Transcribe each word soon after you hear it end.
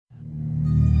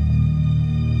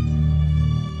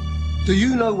Do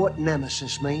you know what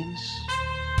nemesis means?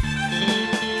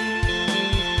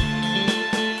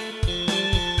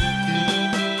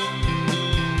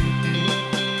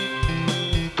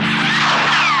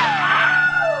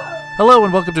 Hello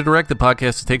and welcome to Direct, the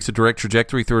podcast that takes a direct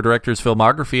trajectory through a director's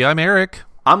filmography. I'm Eric.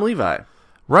 I'm Levi.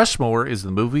 Rushmore is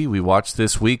the movie we watched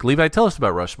this week. Levi, tell us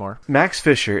about Rushmore. Max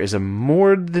Fisher is a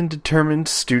more than determined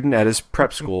student at his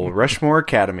prep school, Rushmore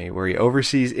Academy, where he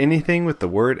oversees anything with the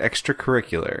word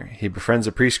extracurricular. He befriends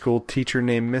a preschool teacher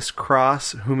named Miss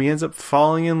Cross, whom he ends up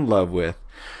falling in love with,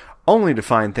 only to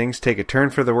find things take a turn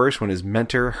for the worse when his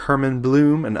mentor, Herman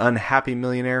Bloom, an unhappy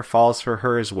millionaire, falls for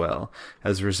her as well.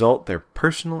 As a result, their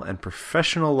personal and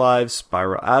professional lives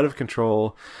spiral out of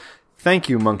control. Thank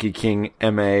you, Monkey King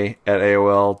MA at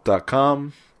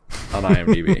AOL.com on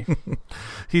IMDb.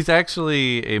 He's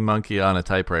actually a monkey on a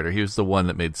typewriter. He was the one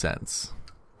that made sense.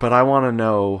 But I want to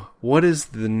know, what is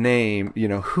the name,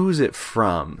 who's it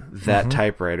from, that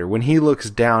typewriter? When he looks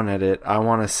down at it, I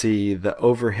want to see the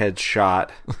overhead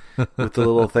shot with the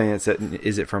little thing that said,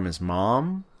 is it from his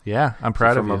mom? Yeah, I'm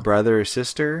proud of you. From a brother or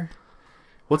sister?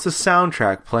 What's the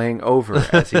soundtrack playing over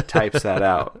as he types that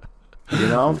out? Did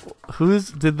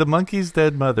the monkey's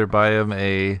dead mother buy him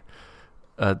a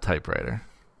typewriter?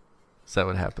 Is that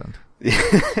what happened?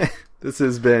 This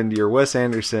has been your Wes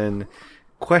Anderson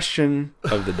question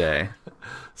of the day.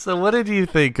 So what did you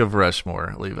think of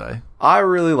Rushmore, Levi? I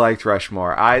really liked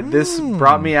Rushmore. This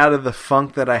brought me out of the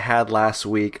funk that I had last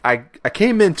week. I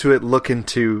came into it looking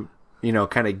to,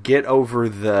 kind of get over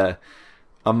the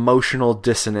emotional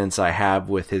dissonance I have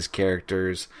with his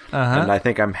characters, and I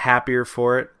think I'm happier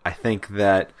for it. I think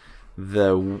that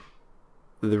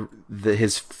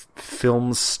his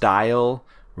film style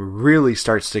really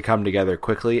starts to come together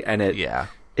quickly, and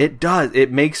it does.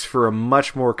 It makes for a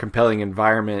much more compelling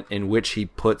environment in which he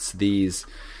puts these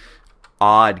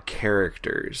odd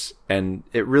characters, and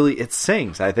it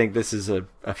sings. I think this is a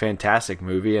fantastic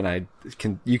movie, and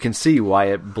you can see why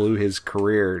it blew his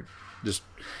career just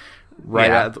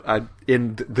out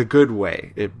in the good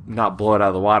way. It not blow it out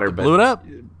of the water, but blew it up.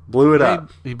 Blew it up.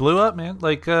 He blew up, man.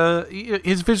 Like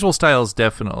his visual styles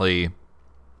definitely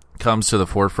comes to the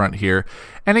forefront here,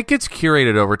 and it gets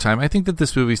curated over time. I think that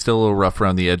this movie's still a little rough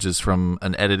around the edges from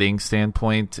an editing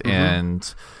standpoint,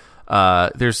 and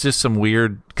there's just some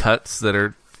weird cuts that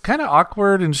are kind of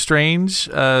awkward and strange,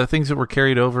 things that were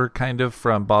carried over kind of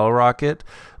from Bottle Rocket,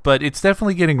 but it's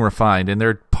definitely getting refined, and there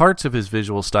are parts of his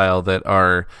visual style that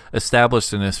are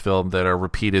established in this film that are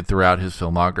repeated throughout his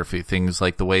filmography. Things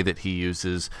like the way that he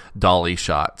uses dolly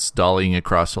shots, dollying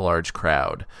across a large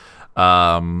crowd.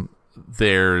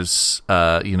 There's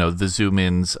the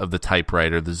zoom-ins of the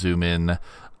typewriter, the zoom-in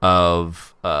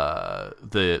of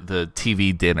the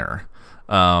TV dinner.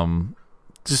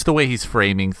 Just the way he's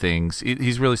framing things,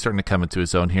 he's really starting to come into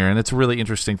his own here, and it's a really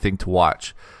interesting thing to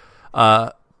watch.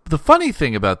 The funny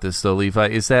thing about this, though, Levi,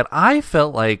 is that I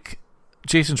felt like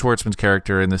Jason Schwartzman's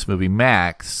character in this movie,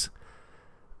 Max,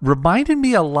 reminded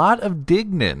me a lot of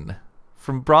Dignan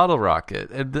from Bottle Rocket.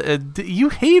 And you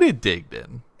hated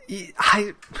Dignan.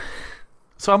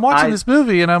 So I'm watching this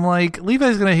movie, and I'm like,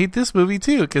 Levi's going to hate this movie,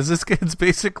 too, because this kid's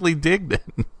basically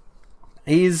Dignan.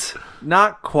 He's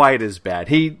not quite as bad.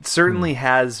 He certainly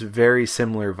has very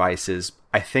similar vices.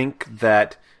 I think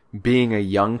that being a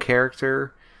young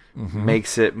character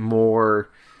makes it more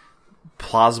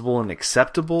plausible and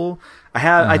acceptable.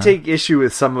 I take issue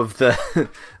with some of the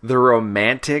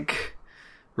romantic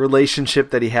relationship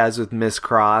that he has with Miss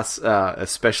Cross,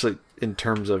 especially in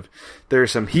terms of there are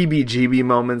some heebie-jeebie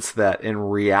moments that in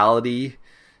reality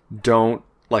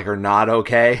are not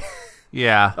okay.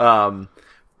 Yeah.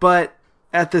 But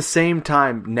at the same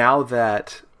time, now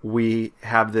that we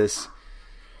have this,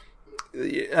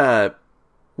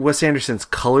 Wes Anderson's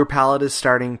color palette is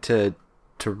starting to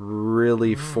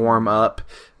really form up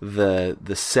the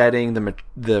setting,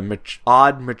 the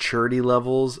odd maturity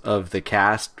levels of the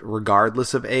cast,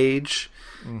 regardless of age.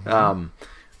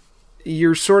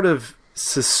 You're sort of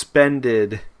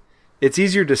suspended. It's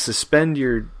easier to suspend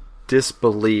your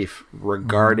disbelief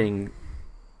regarding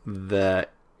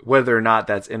whether or not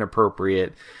that's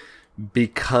inappropriate,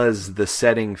 because the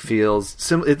setting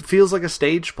feels like a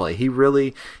stage play.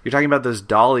 You're talking about those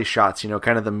dolly shots,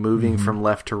 kind of the moving from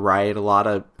left to right, a lot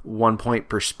of 1-point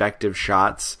perspective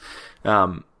shots.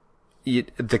 The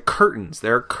curtains,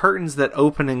 there are curtains that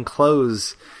open and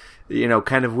close,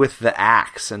 kind of with the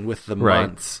acts and with the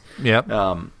months. Yep.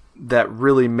 That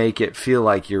really make it feel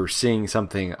like you're seeing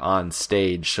something on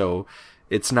stage. So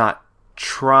it's not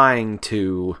trying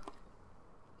to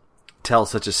tell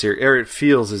such a serious, or it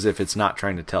feels as if it's not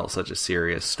trying to tell such a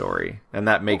serious story, and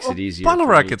that makes it easier. Bottle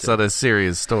Rocket's not a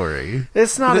serious story.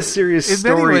 It's not a serious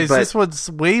story. In many ways, but this one's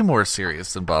way more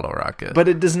serious than Bottle Rocket. But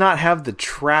it does not have the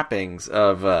trappings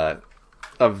of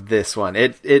this one.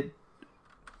 It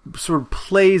sort of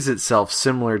plays itself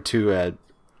similar to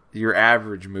your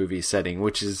average movie setting,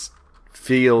 which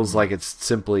feels like it's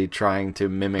simply trying to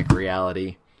mimic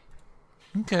reality.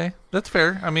 Okay, that's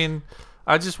fair. I mean,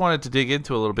 I just wanted to dig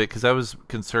into a little bit because I was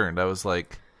concerned. I was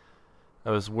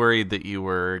worried that you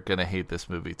were going to hate this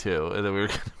movie too, and that we were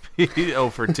going to be 0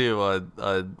 for 2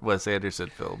 on Wes Anderson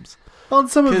films. Well, and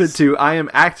some of it too, I am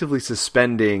actively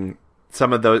suspending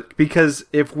some of those, because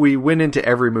if we went into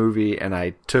every movie and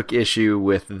I took issue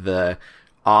with the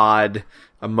odd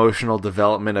emotional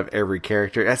development of every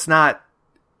character, that's not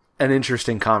an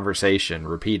interesting conversation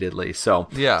repeatedly. So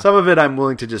yeah, some of it I'm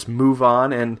willing to just move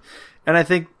on, and I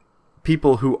think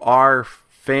people who are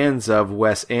fans of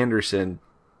Wes Anderson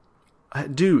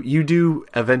do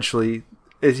eventually.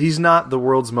 He's not the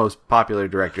world's most popular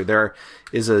director. There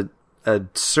is a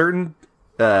certain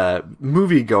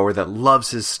moviegoer that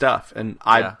loves his stuff, and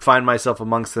I find myself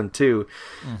amongst them too.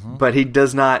 Mm-hmm. But he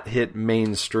does not hit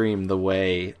mainstream the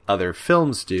way other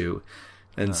films do,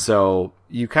 and so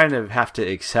you kind of have to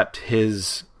accept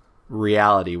his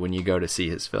reality when you go to see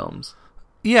his films.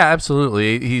 Yeah,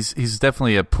 absolutely. He's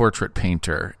definitely a portrait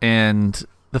painter. And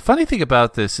the funny thing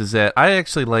about this is that I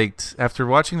actually liked, after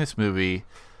watching this movie,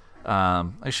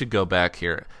 I should go back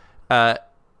here.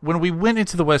 When we went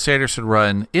into the Wes Anderson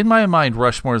run, in my mind,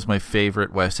 Rushmore is my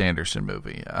favorite Wes Anderson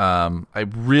movie. I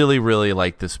really, really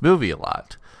like this movie a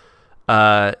lot.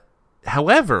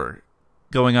 However,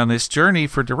 going on this journey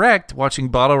for direct, watching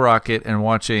Bottle Rocket and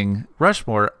watching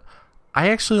Rushmore, I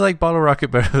actually like Bottle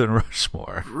Rocket better than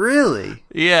Rushmore. Really?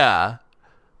 Yeah.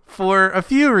 For a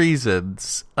few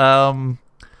reasons. One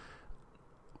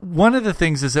of the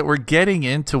things is that we're getting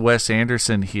into Wes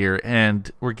Anderson here, and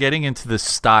we're getting into the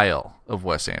style of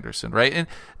Wes Anderson, right? And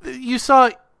you saw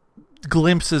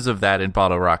glimpses of that in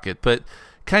Bottle Rocket, but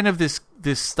kind of this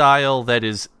style that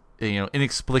is,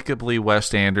 inexplicably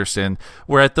Wes Anderson,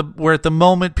 where at the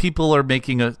moment people are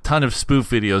making a ton of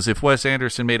spoof videos. If Wes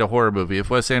Anderson made a horror movie,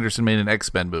 if Wes Anderson made an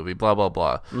X-Men movie, blah blah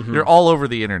blah, they're all over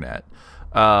the internet.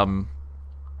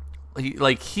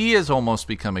 He has almost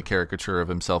become a caricature of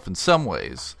himself in some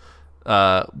ways.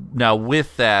 Now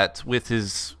with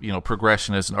his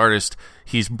progression as an artist,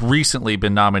 he's recently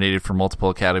been nominated for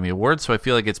multiple Academy Awards, so I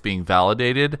feel like it's being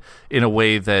validated in a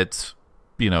way that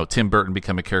Tim Burton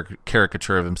become a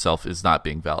caricature of himself is not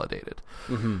being validated.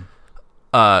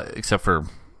 Mm-hmm. Except for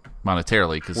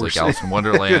monetarily, because Alice in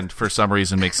Wonderland for some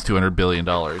reason makes $200 billion.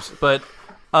 But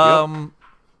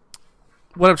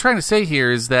what I'm trying to say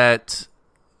here is that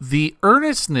the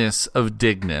earnestness of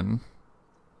Dignan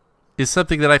is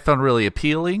something that I found really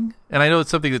appealing, and I know it's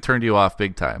something that turned you off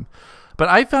big time, but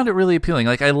I found it really appealing.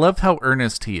 Like, I loved how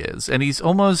earnest he is, and he's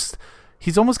almost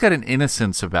got an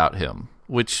innocence about him,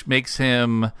 which makes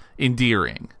him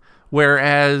endearing.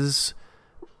 Whereas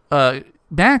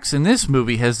Max in this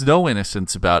movie has no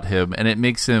innocence about him, and it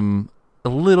makes him a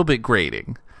little bit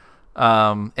grating.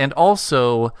 And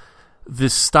also, the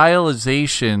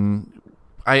stylization,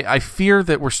 I fear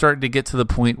that we're starting to get to the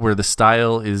point where the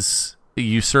style is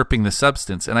usurping the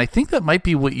substance. And I think that might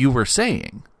be what you were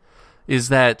saying, is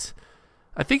that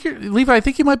Levi, I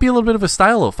think you might be a little bit of a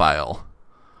stylophile.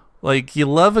 Like, you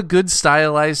love a good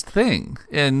stylized thing,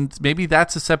 and maybe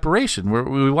that's a separation.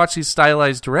 We watch these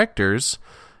stylized directors.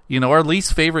 Our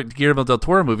least favorite Guillermo del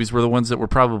Toro movies were the ones that were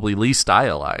probably least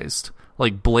stylized,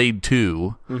 like Blade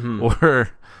 2,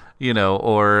 or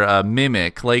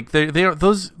Mimic. Like,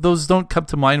 those don't come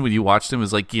to mind when you watch them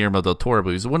as like Guillermo del Toro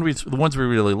movies. The ones we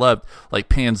really loved, like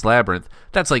Pan's Labyrinth,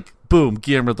 that's like, boom,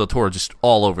 Guillermo del Toro just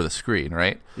all over the screen,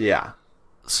 right? Yeah.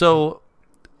 So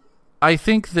I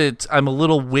think that I'm a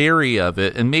little wary of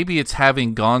it, and maybe it's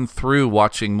having gone through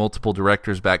watching multiple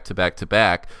directors back to back to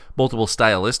back, multiple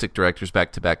stylistic directors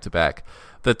back to back to back,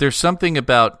 that there's something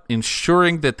about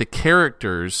ensuring that the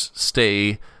characters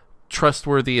stay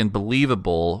trustworthy and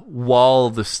believable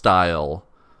while the style,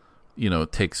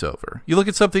 takes over. You look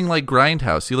at something like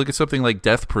Grindhouse, you look at something like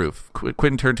Death Proof,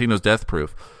 Quentin Tarantino's Death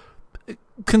Proof,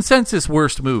 consensus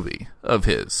worst movie of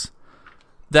his.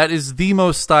 That is the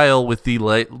most style with the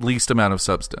least amount of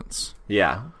substance.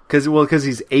 Yeah, because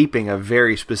he's aping a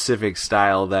very specific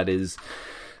style that is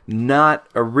not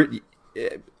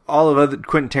all of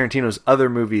Quentin Tarantino's other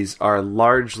movies are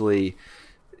largely,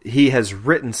 he has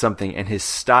written something and his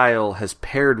style has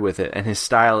paired with it, and his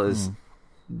style is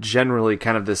generally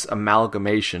kind of this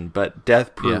amalgamation. But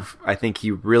Death Proof, I think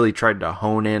he really tried to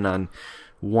hone in on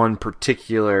one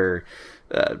particular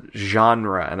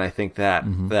genre, and I think that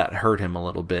that hurt him a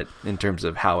little bit in terms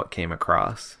of how it came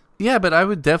across. Yeah, but I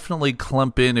would definitely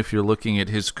clump in, if you're looking at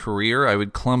his career, I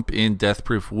would clump in Death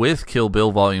Proof with Kill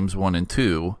Bill Volumes 1 and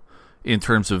 2 in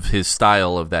terms of his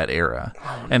style of that era.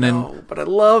 But I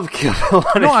love Kill Bill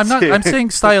 1 No, and 2. I'm saying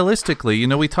stylistically. You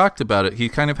know, we talked about it. He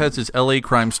kind of has his LA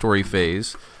crime story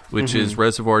phase, which is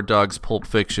Reservoir Dogs, Pulp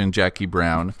Fiction, Jackie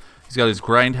Brown. He's got his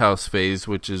Grindhouse phase,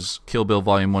 which is Kill Bill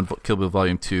Volume 1, Kill Bill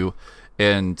Volume 2,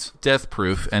 and Death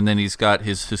Proof. And then he's got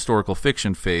his historical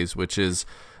fiction phase, which is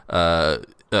Inglourious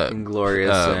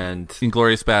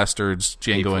Bastards,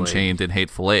 Django Hateful Unchained, and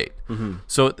Hateful Eight.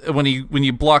 So when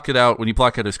you block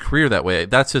out his career that way,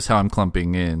 that's just how I'm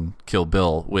clumping in Kill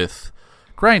Bill with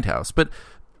Grindhouse. But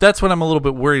that's what I'm a little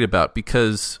bit worried about,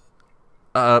 because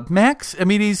Max, I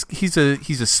mean, he's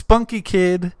a spunky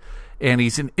kid, and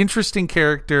he's an interesting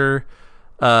character,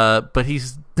 but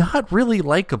he's not really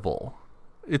likable.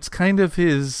 It's kind of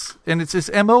it's his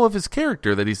MO of his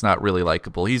character that he's not really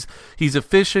likable. He's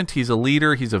efficient, he's a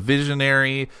leader, he's a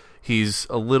visionary, he's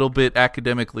a little bit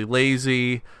academically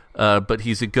lazy, but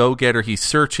he's a go-getter, he's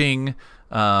searching,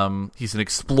 he's an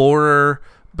explorer,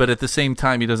 but at the same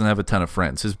time he doesn't have a ton of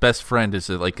friends. His best friend is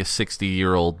like a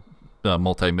 60-year-old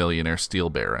multimillionaire steel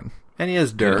baron. And he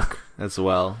has Dirk as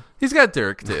well. He's got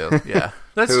Dirk too. Yeah,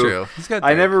 that's true. He's got Dirk.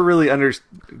 I never really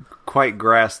quite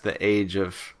grasped the age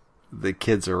of the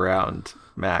kids around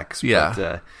Max. Yeah.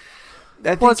 But,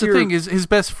 that's the thing, is his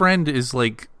best friend is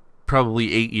like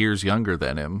probably 8 years younger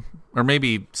than him, or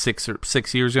maybe 6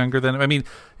 years younger than him. I mean,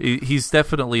 he's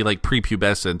definitely like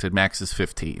prepubescent, and Max is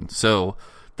 15. So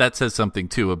that says something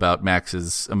too about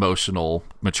Max's emotional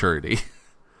maturity.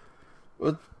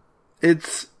 Well,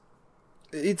 it's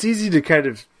easy to kind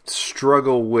of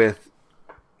struggle with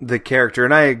the character,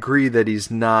 and I agree that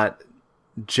he's not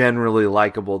generally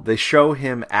likable. They show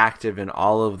him active in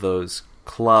all of those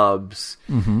clubs,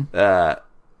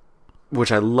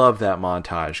 which I love that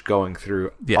montage going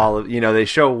through all of, they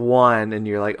show one and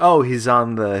you're like, oh, he's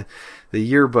on the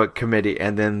yearbook committee,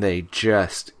 and then they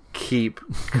just keep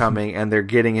coming and they're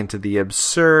getting into the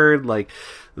absurd, like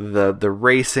the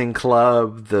racing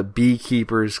club, the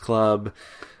beekeepers club,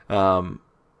 and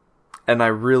I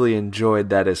really enjoyed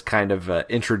that as kind of an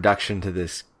introduction to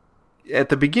this. At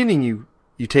the beginning, you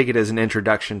take it as an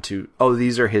introduction to, oh,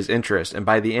 these are his interests. And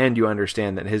by the end, you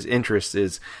understand that his interest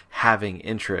is having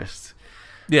interests.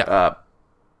 Yeah.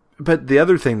 But the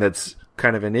other thing that's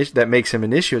kind of an issue, that makes him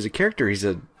an issue as a character, he's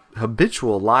a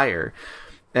habitual liar.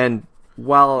 And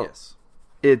while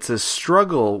it's a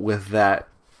struggle with that,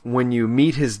 when you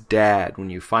meet his dad,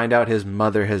 when you find out his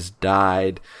mother has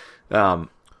died, I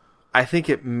think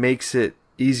it makes it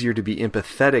easier to be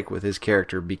empathetic with his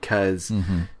character, because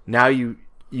now you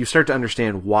start to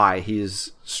understand why he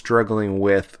is struggling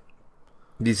with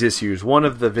these issues. One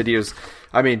of the videos,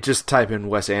 I mean, just type in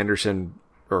Wes Anderson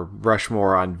or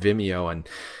Rushmore on Vimeo, and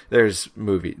there's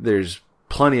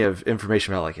plenty of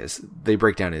information about they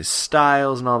break down his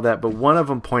styles and all of that. But one of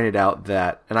them pointed out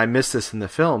that, and I missed this in the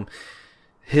film,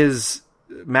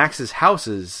 Max's house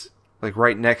is like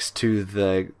right next to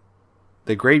the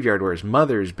graveyard where his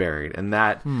mother is buried, and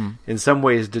that in some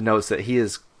ways denotes that he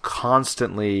is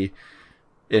constantly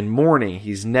in mourning.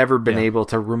 He's never been able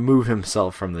to remove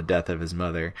himself from the death of his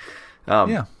mother.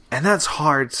 And that's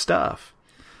hard stuff.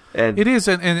 And it is,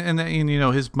 and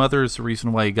his mother is the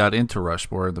reason why he got into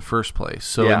Rushmore in the first place.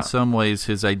 So in some ways,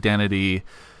 his identity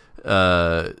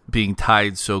being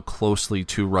tied so closely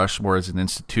to Rushmore as an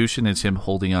institution is him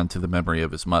holding on to the memory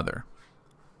of his mother.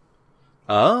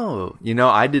 Oh,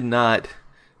 I did not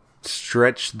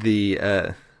stretch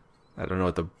the I don't know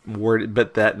what the word,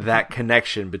 but that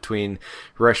connection between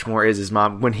Rushmore is his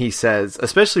mom, when he says,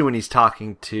 especially when he's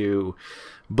talking to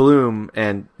Bloom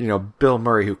and, Bill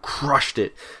Murray, who crushed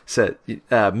it, said,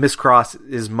 Miss Cross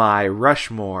is my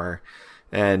Rushmore.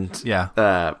 And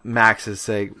Max is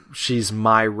saying, she's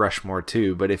my Rushmore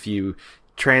too. But if you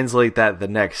translate that the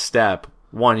next step,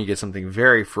 one, you get something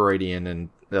very Freudian and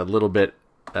a little bit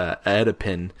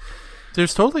Oedipin.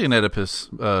 There's totally an Oedipus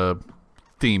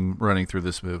theme running through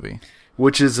this movie,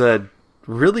 which is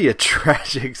really a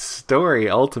tragic story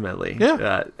ultimately.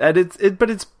 And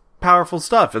it's powerful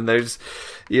stuff, and there's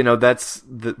that's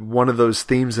one of those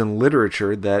themes in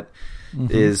literature that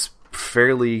is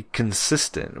fairly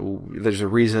consistent. There's a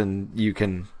reason you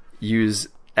can use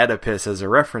Oedipus as a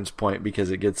reference point,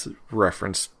 because it gets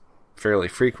referenced fairly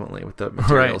frequently with the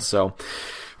material. Right. So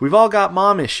we've all got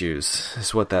mom issues,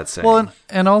 is what that's saying. Well,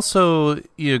 and also,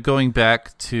 going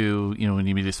back to, when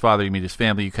you meet his father, you meet his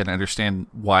family, you kind of understand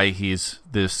why he's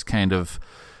this kind of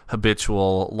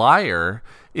habitual liar.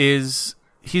 Is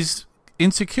he's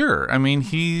insecure. I mean,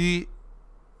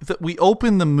 we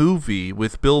open the movie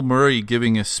with Bill Murray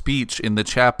giving a speech in the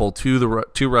chapel to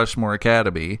Rushmore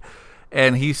Academy,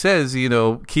 and he says,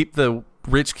 keep the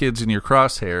rich kids in your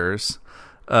crosshairs.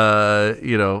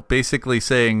 Basically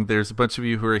saying there's a bunch of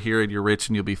you who are here and you're rich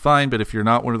and you'll be fine, but if you're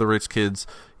not one of the rich kids,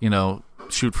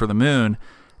 shoot for the moon.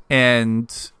 And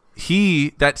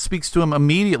that speaks to him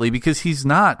immediately because he's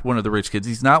not one of the rich kids.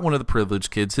 He's not one of the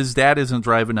privileged kids. His dad isn't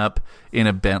driving up in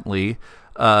a Bentley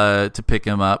to pick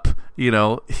him up.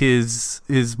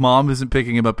 His mom isn't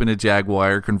picking him up in a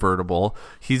Jaguar convertible.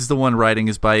 He's the one riding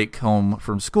his bike home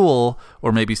from school,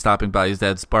 or maybe stopping by his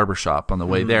dad's barbershop on the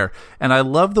way there. And I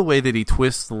love the way that he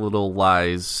twists the little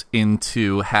lies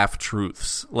into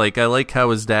half-truths. Like, I like how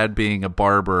his dad being a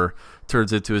barber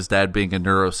turns into his dad being a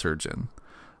neurosurgeon.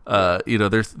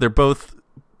 They're both,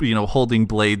 holding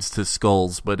blades to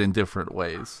skulls, but in different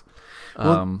ways.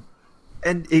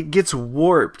 And it gets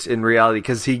warped in reality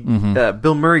because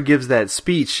Bill Murray gives that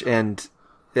speech, and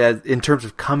in terms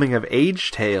of coming of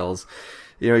age tales,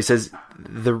 he says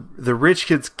the rich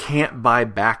kids can't buy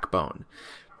backbone,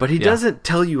 but he doesn't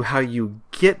tell you how you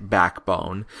get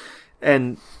backbone,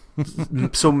 and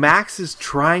so Max is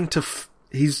trying to.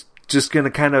 He's just going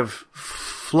to kind of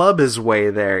flub his way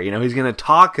there. He's going to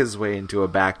talk his way into a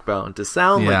backbone to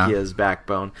sound like he has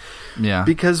backbone. Yeah,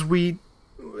 because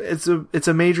it's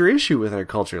a major issue with our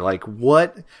culture. Like,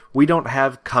 we don't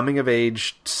have coming of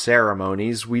age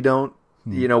ceremonies. We don't,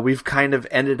 we've kind of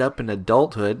ended up in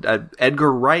adulthood.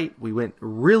 Edgar Wright, we went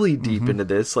really deep into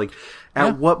this. Like,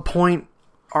 at what point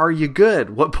are you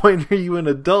good? What point are you an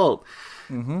adult?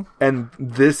 And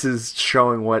this is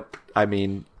showing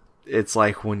it's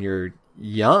like when you're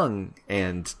young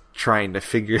and trying to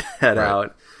figure that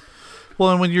out.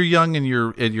 Well, and when you're young and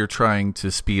you're trying to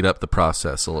speed up the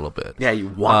process a little bit. Yeah, you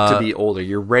want to be older.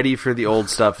 You're ready for the old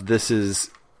stuff. This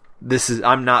is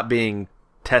I'm not being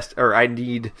tested, or I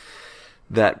need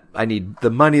the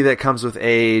money that comes with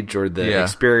age, or the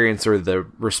experience, or the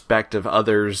respect of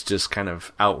others, just kind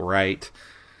of outright.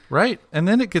 Right. And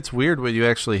then it gets weird when you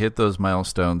actually hit those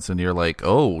milestones and you're like,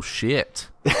 oh shit.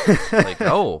 Like,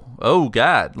 oh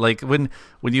God. Like when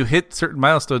you hit certain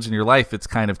milestones in your life, it's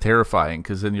kind of terrifying,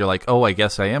 because then you're like, oh, I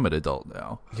guess I am an adult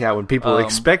now. Yeah, when people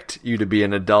expect you to be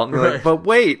an adult, and you're like, but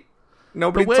wait,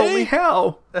 nobody told me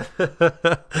how.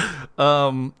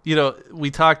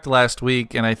 We talked last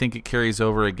week, and I think it carries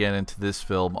over again into this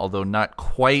film, although not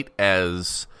quite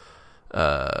as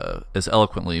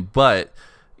eloquently, but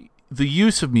the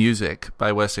use of music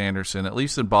by Wes Anderson, at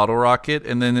least in Bottle Rocket,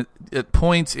 and then at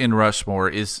points in Rushmore,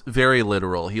 is very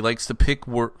literal. He likes to pick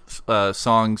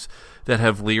songs that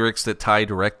have lyrics that tie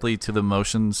directly to the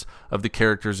emotions of the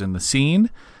characters in the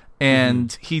scene,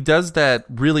 and he does that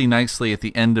really nicely at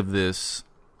the end of this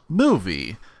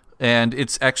movie. And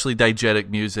it's actually diegetic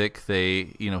music.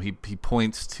 He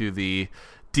points to the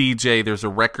DJ. There's a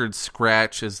record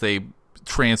scratch as they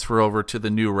transfer over to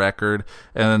the new record,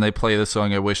 and then they play the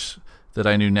song I wish that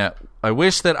I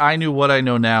knew what I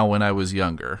know now when I was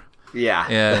younger. Yeah.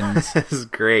 And this is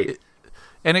great.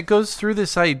 It goes through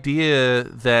this idea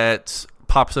that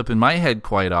pops up in my head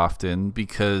quite often,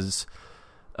 because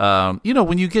when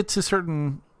you get to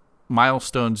certain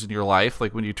milestones in your life,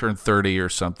 like when you turn 30 or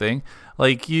something,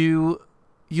 like you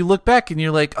look back and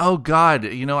you're like, oh God,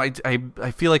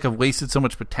 I feel like I've wasted so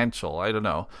much potential. I don't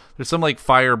know. There's some like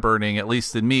fire burning, at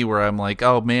least in me, where I'm like,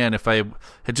 oh man, if I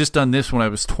had just done this when I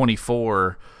was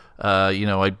 24,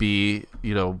 I'd be,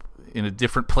 in a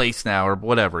different place now, or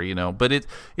whatever, But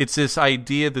it's this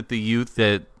idea that the youth,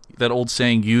 that old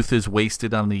saying, youth is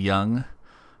wasted on the young.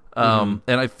 And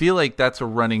I feel like that's a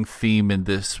running theme in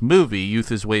this movie.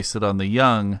 Youth is wasted on the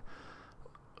young.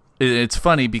 It's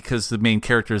funny because the main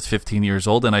character is 15 years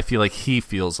old, and I feel like he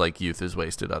feels like youth is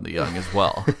wasted on the young as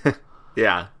well.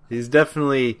 Yeah, he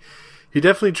definitely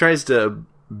tries to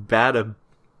bat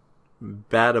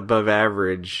above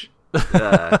average,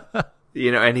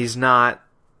 and he's not.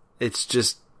 It's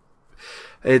just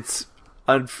it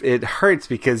hurts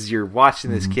because you're watching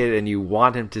this kid and you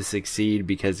want him to succeed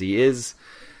because he is,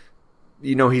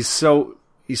 he's so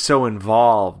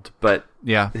involved, but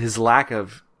his lack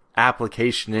of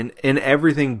application in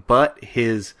everything but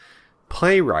his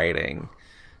playwriting,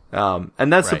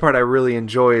 and that's the part I really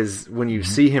enjoy, is when you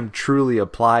see him truly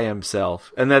apply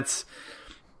himself. And that's,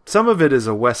 some of it is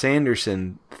a Wes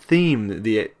Anderson theme,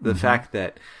 the fact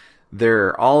that there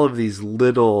are all of these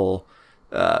little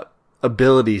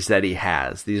abilities that he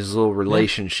has, these little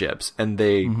relationships, and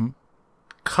they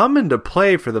come into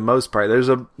play for the most part.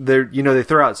 They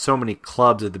throw out so many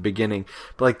clubs at the beginning,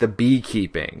 but like the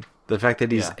beekeeping, the fact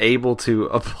that he's able to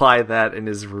apply that in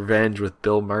his revenge with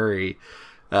Bill Murray,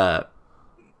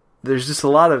 there's just a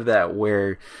lot of that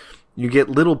where you get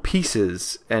little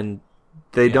pieces and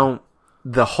they don't,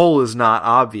 the whole is not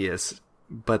obvious,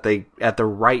 but they, at the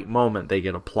right moment, they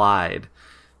get applied.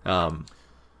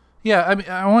 Yeah, I mean,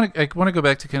 I want to go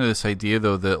back to kind of this idea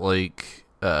though that like,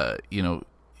 you know,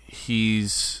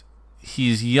 he's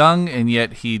young and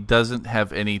yet he doesn't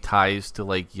have any ties to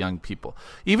like young people.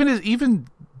 Even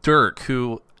Dirk,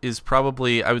 who is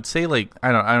probably, I would say, like,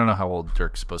 I don't know how old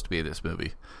Dirk's supposed to be in this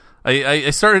movie. I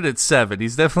started at 7.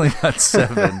 He's definitely not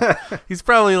 7. He's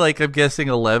probably like, I'm guessing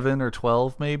 11 or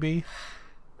 12 maybe.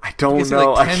 I don't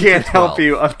know. Like I can't help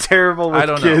you. I'm terrible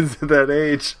with kids at that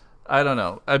age. I don't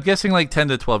know. I'm guessing like 10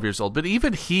 to 12 years old, but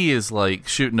even he is like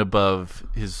shooting above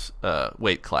his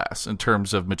weight class in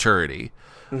terms of maturity.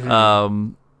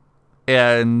 Mm-hmm.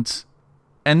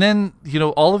 And then, you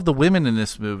know, all of the women in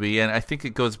this movie, and I think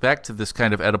it goes back to this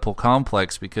kind of Oedipal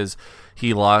complex because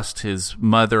he lost his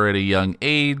mother at a young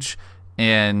age,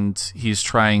 and he's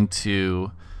trying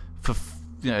to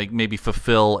maybe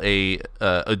fulfill a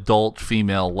adult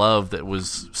female love that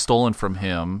was stolen from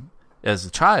him as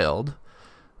a child.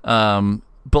 But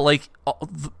like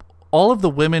all of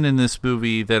the women in this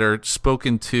movie that are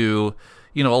spoken to,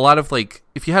 you know, a lot of like,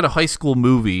 if you had a high school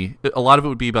movie, a lot of it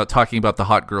would be about talking about the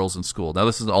hot girls in school. Now,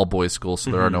 this is an all boys school,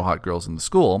 so there are no hot girls in the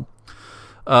school.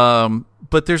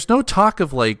 But there's no talk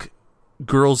of like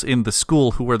girls in the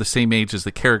school who are the same age as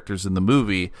the characters in the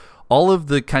movie. All of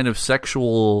the kind of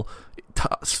sexual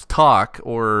talk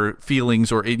or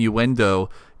feelings or innuendo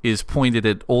is pointed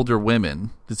at older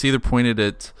women. It's either pointed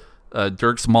at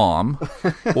Dirk's mom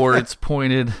or it's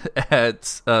pointed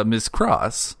at Miss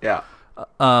Cross. Yeah.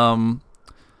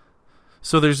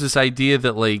 So there's this idea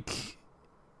that like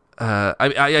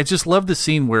I just love the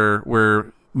scene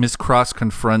where Miss Cross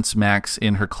confronts Max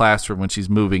in her classroom when she's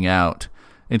moving out,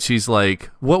 and she's like,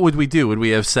 "What would we do? Would we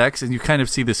have sex?" And you kind of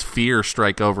see this fear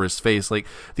strike over his face. Like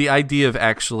the idea of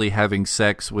actually having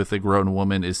sex with a grown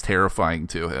woman is terrifying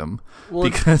to him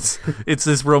because it's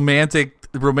this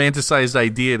romanticized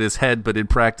idea in his head, but in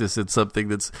practice it's something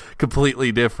that's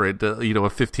completely different. You know, a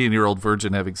 15-year-old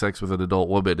virgin having sex with an adult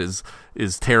woman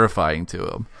is terrifying to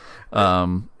him.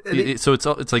 So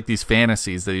it's like these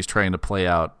fantasies that he's trying to play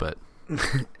out, but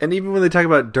and even when they talk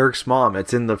about Dirk's mom,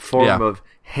 it's in the form of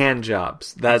hand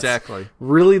jobs. That's exactly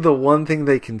really the one thing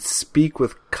they can speak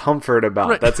with comfort about.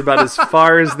 Right. That's about as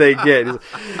far as they get.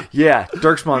 Yeah,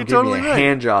 Dirk's mom gave me a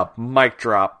hand job. Mic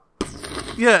drop.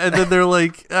 Yeah, and then they're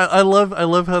like, I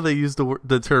love how they use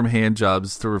the term hand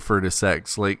jobs to refer to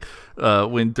sex. Like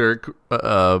when Dirk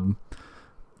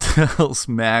tells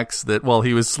Max that while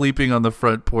he was sleeping on the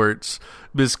front porch,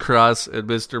 Miss Cross and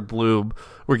Mr. Bloom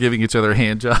were giving each other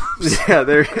hand jobs. Yeah,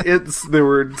 they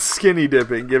were skinny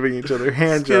dipping, giving each other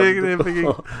hand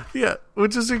jobs. Yeah,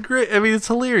 which is a great. I mean, it's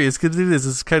hilarious because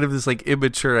it's kind of this like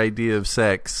immature idea of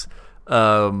sex.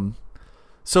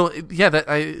 So yeah, that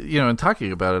in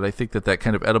talking about it, I think that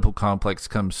kind of Oedipal complex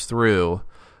comes through,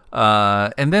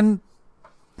 and then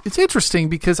it's interesting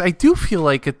because I do feel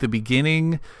like at the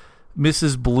beginning,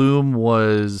 Mrs. Bloom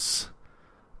was,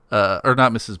 or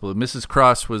not Mrs. Bloom, Mrs.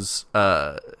 Cross was,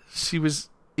 she was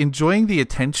enjoying the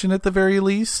attention at the very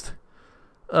least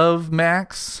of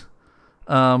Max,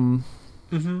 and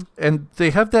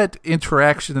they have that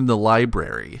interaction in the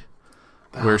library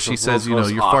where she says, "You're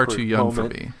far too young for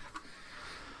me."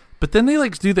 But then they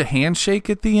like do the handshake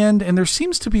at the end, and there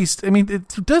seems to be, I mean, it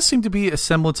does seem to be a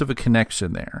semblance of a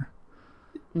connection there.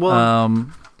 Well,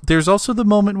 there's also the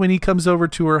moment when he comes over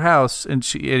to her house, and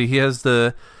he has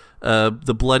the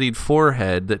bloodied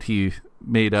forehead that he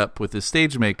made up with his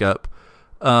stage makeup,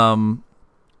 and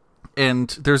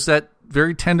there's that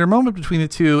very tender moment between the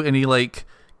two, and he like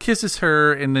kisses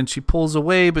her, and then she pulls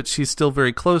away, but she's still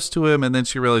very close to him, and then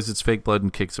she realizes it's fake blood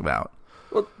and kicks him out.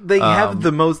 Well, they have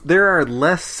the most. There are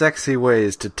less sexy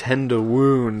ways to tend a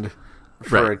wound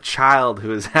for a child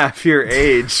who is half your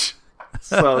age.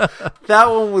 So that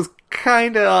one was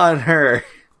kind of on her.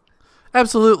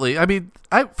 Absolutely. I mean,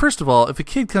 first of all, if a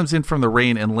kid comes in from the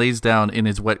rain and lays down in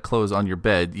his wet clothes on your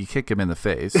bed, you kick him in the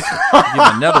face. You give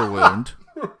him another wound.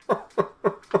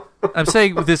 I'm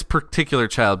saying with this particular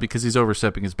child because he's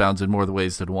overstepping his bounds in more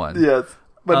ways than one. Yes,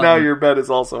 but now your bed is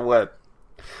also wet.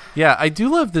 Yeah, I do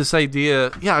love this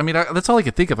idea. Yeah, I mean, that's all I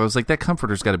could think of. I was like, that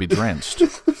comforter's got to be drenched.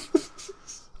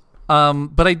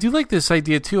 But I do like this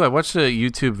idea, too. I watched a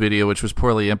YouTube video, which was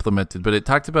poorly implemented, but it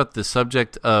talked about the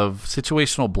subject of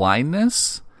situational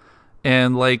blindness.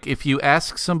 And, like, if you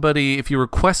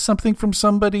request something from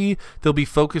somebody, they'll be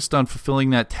focused on fulfilling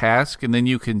that task, and then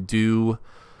you can you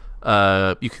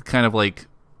could kind of, like,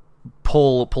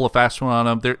 pull a fast one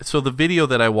on them. So the video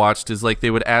that I watched is, like,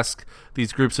 they would ask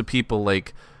these groups of people,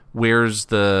 like, where's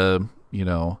the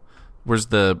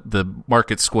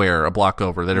market square a block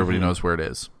over that everybody knows where it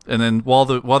is. And then while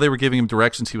they were giving him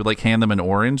directions, he would like hand them an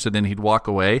orange, and then he'd walk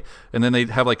away, and then they'd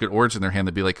have like an orange in their hand.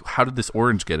 They'd be like, how did this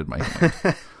orange get in my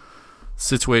hand?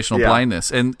 Situational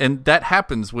blindness. And that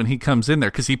happens when he comes in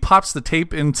there, because he pops the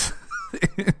tape into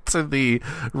the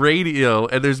radio,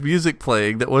 and there's music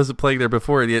playing that wasn't playing there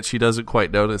before, and yet she doesn't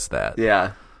quite notice that.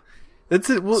 Yeah.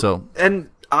 And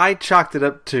I chalked it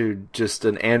up to just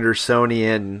an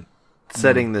Andersonian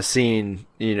setting the scene.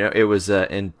 It was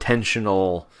an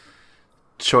intentional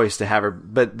choice to have her,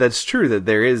 but that's true that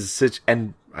there is such,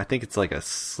 and I think it's like a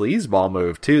sleazeball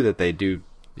move too, that they do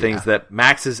things that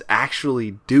Max is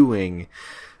actually doing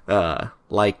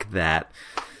like that.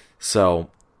 So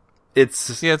it's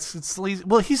sleazy.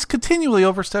 Well, he's continually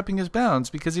overstepping his bounds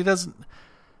because he doesn't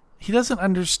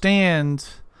understand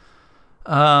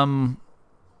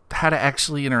how to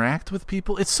actually interact with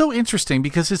people. It's so interesting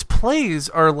because his plays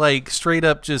are like straight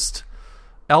up just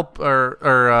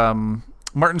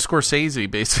Martin Scorsese,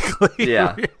 basically.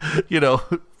 Yeah.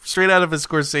 Straight out of a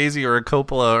Scorsese or a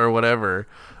Coppola or whatever.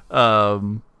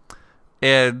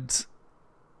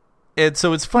 And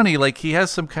so it's funny, like he has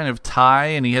some kind of tie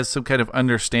and he has some kind of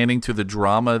understanding to the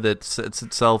drama that sets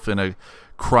itself in a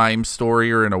crime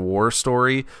story or in a war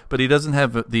story, but he doesn't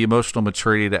have the emotional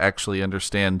maturity to actually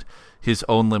understand his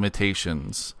own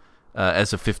limitations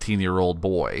as a 15-year-old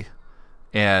boy.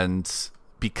 And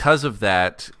because of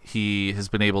that, he has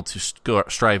been able to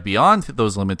strive beyond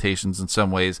those limitations in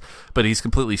some ways, but he's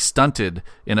completely stunted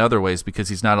in other ways because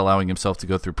he's not allowing himself to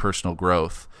go through personal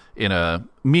growth in a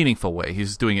meaningful way.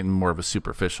 He's doing it in more of a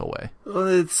superficial way. Well,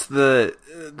 it's the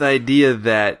idea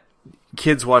that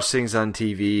kids watch things on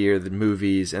TV or the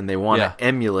movies and they want to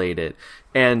emulate it.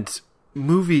 And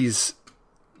movies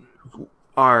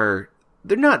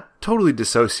they're not totally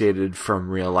dissociated from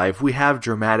real life. We have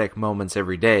dramatic moments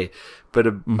every day, but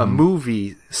a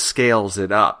movie scales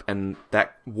it up, and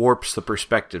that warps the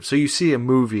perspective. So you see a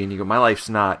movie and you go, my life's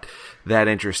not that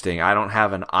interesting. I don't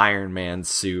have an Iron Man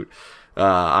suit.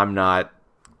 I'm not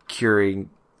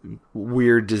curing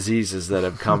weird diseases that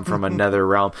have come from another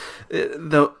realm.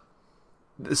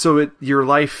 Your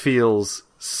life feels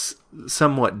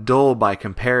somewhat dull by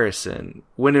comparison,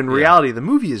 when in reality the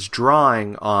movie is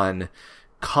drawing on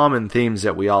common themes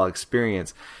that we all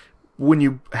experience. When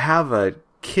you have a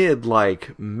kid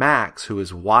like Max who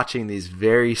is watching these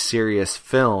very serious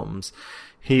films,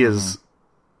 he is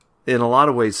in a lot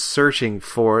of ways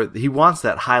he wants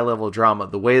that high level drama,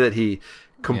 the way that he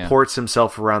comports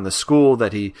himself around the school,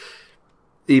 that he,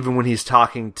 even when he's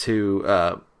talking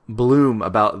to Bloom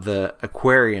about the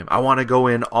aquarium, I want to go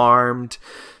in armed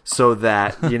so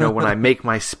that, when I make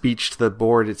my speech to the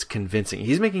board, it's convincing.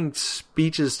 He's making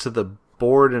speeches to the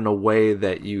board in a way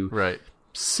that you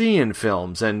see in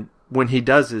films. And when he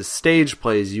does his stage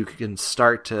plays, you can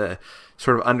start to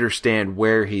sort of understand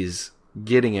where he's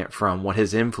getting it from, what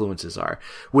his influences are,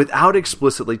 without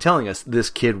explicitly telling us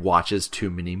this kid watches too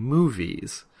many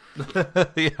movies.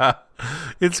 Yeah,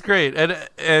 it's great.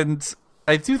 And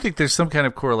I do think there's some kind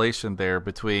of correlation there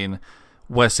between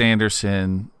Wes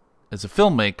Anderson as a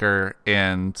filmmaker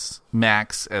and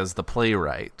Max as the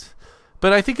playwright.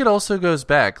 But I think it also goes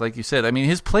back, like you said. I mean,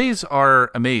 his plays are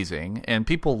amazing, and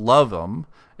people love them,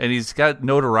 and he's got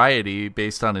notoriety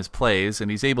based on his plays,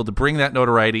 and he's able to bring that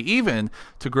notoriety even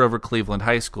to Grover Cleveland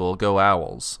High School, Go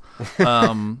Owls.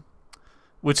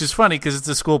 Which is funny because it's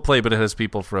a school play, but it has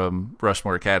people from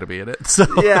Rushmore Academy in it. So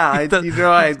yeah, I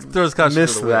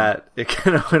missed that. It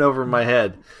kind of went over my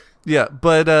head. Yeah,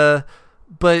 but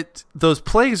those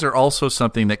plays are also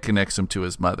something that connects him to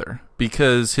his mother,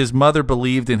 because his mother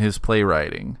believed in his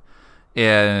playwriting.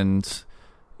 And,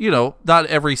 not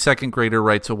every second grader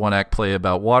writes a one-act play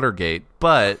about Watergate,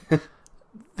 but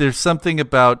there's something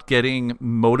about getting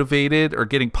motivated or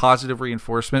getting positive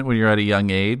reinforcement when you're at a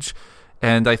young age.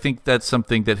 And I think that's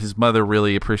something that his mother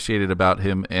really appreciated about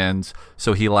him, and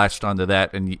so he latched onto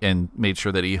that and made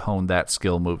sure that he honed that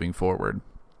skill moving forward.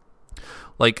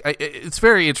 Like, it's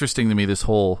very interesting to me, this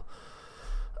whole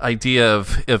idea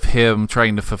of him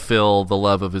trying to fulfill the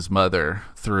love of his mother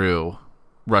through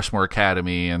Rushmore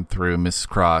Academy and through Mrs.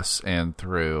 Cross and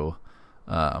through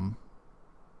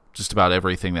just about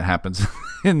everything that happens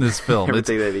in this film.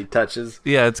 Everything that he touches.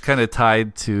 Yeah, it's kind of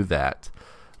tied to that.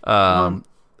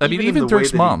 I mean, even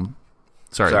Dirk's mom.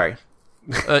 Sorry.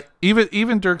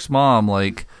 Even Dirk's mom,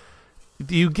 like,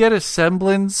 you get a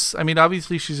semblance. I mean,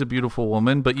 obviously she's a beautiful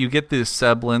woman, but you get this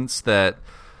semblance that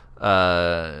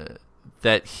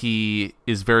he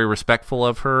is very respectful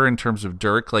of her in terms of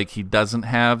Dirk. Like, he doesn't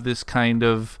have this kind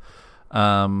of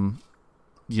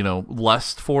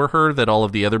lust for her that all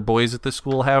of the other boys at the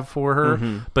school have for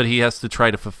her, but he has to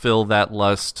try to fulfill that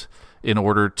lust in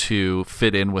order to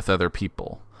fit in with other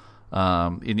people.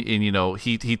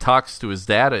 He talks to his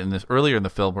dad earlier in the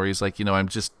film where he's like, I'm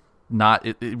just not,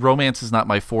 romance is not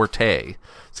my forte.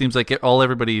 Seems like all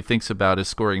everybody thinks about is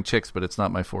scoring chicks, but it's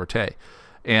not my forte.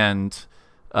 And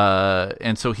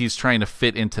so he's trying to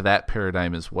fit into that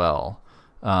paradigm as well.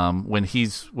 When what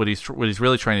he's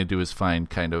really trying to do is find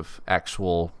kind of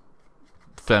actual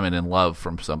feminine love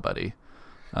from somebody.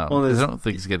 I don't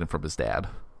think he's getting it from his dad.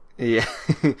 Yeah.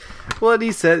 Well, and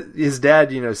he said his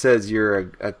dad, says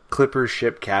you're a clipper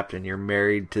ship captain. You're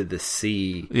married to the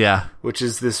sea. Yeah. Which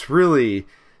is it's really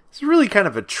kind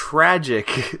of a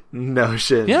tragic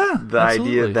notion. Yeah. The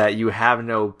idea that you have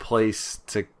no place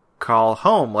to call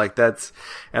home. Like that's,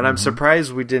 and I'm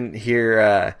surprised we didn't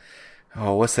hear,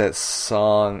 what's that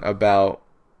song about?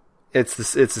 It's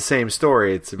the same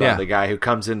story. It's about the guy who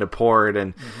comes into port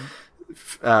and,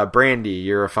 Brandy,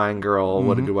 you're a fine girl.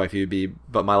 What a good wife you'd be.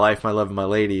 But my life, my love, and my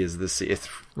lady is the sea.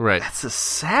 Right. That's a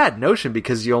sad notion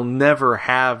because you'll never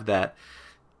have that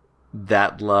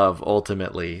love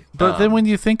ultimately. But then when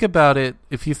you think about it,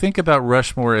 if you think about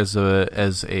Rushmore as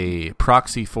a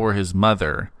proxy for his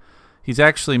mother, he's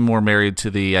actually more married to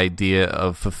the idea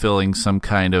of fulfilling some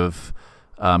kind of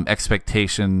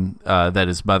expectation that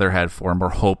his mother had for him, or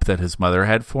hope that his mother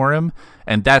had for him,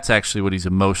 and that's actually what he's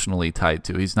emotionally tied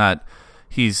to. He's not.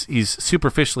 He's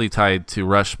superficially tied to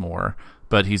Rushmore,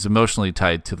 but he's emotionally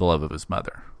tied to the love of his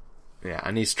mother. Yeah,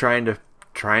 and he's trying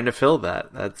to fill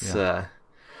that. That's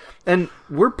and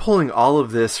we're pulling all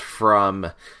of this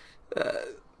from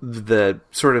the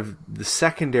sort of the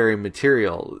secondary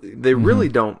material. They really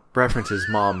don't reference his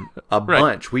mom a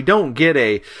bunch. We don't get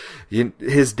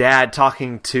his dad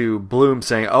talking to Bloom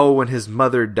saying, "Oh, when his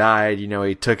mother died,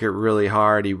 he took it really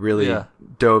hard. He really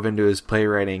dove into his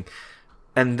playwriting."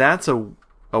 And that's a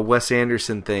Wes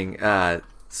Anderson thing.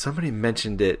 Somebody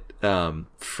mentioned it.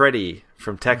 Freddie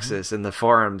from Texas in the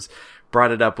forums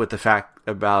brought it up with the fact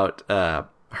about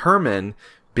Herman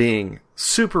being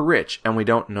super rich, and we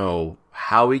don't know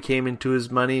how he came into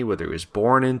his money, whether he was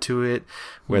born into it,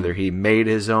 whether he made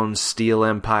his own steel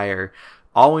empire.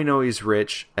 All we know, he's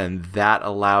rich, and that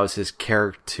allows his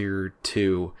character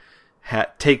to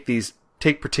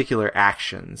take particular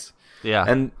actions. Yeah.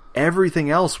 And everything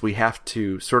else we have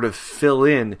to sort of fill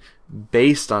in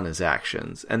based on his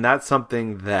actions. And that's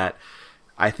something that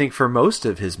I think for most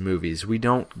of his movies, we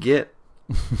don't get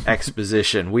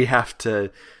exposition. We have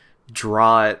to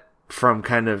draw it from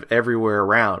kind of everywhere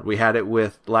around. We had it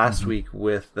with last week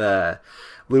with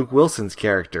Luke Wilson's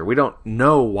character. We don't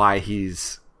know why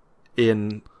he's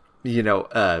in,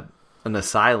 an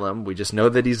asylum. We just know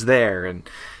that he's there, and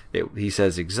he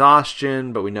says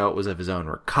exhaustion, but we know it was of his own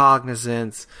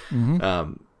recognizance.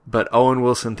 But Owen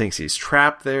Wilson thinks he's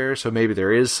trapped there, so maybe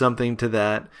there is something to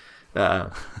that.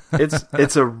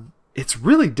 It's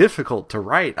really difficult to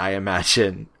write, I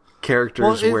imagine,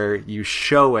 characters where you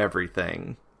show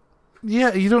everything.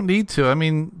 Yeah, you don't need to. I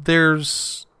mean,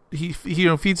 he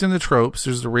feeds in the tropes.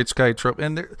 There's the rich guy trope,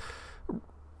 and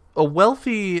a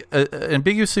wealthy,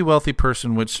 ambiguously wealthy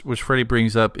person, which Freddie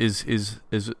brings up, is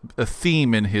a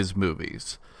theme in his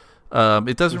movies.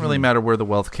 It doesn't really matter where the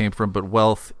wealth came from, but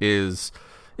wealth it's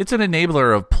an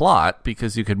enabler of plot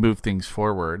because you can move things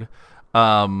forward.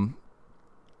 But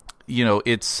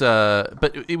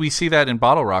we see that in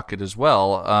Bottle Rocket as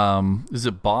well. Is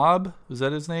it Bob? Is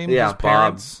that his name? Yeah, his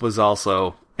parents? Bob was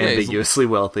also ambiguously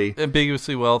wealthy.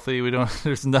 Ambiguously wealthy.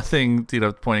 There's nothing,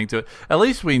 pointing to it. At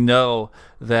least we know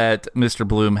that Mr.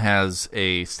 Bloom has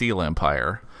a steel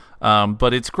empire.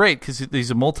 But it's great because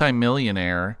he's a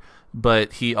multimillionaire,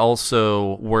 but he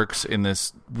also works in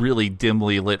this really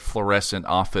dimly lit fluorescent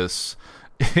office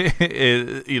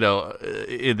in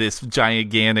this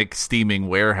gigantic steaming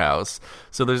warehouse.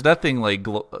 So there's nothing like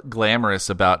glamorous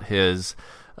about his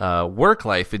work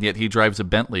life, and yet he drives a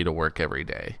Bentley to work every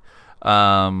day.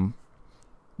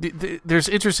 There's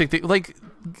interesting things. Like,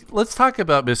 let's talk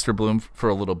about Mr. Bloom for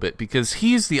a little bit, because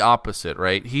he's the opposite,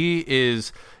 right? He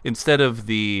is, instead of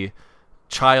the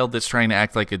child that's trying to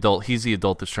act like adult, he's the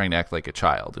adult that's trying to act like a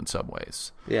child in some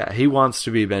ways. Yeah, he wants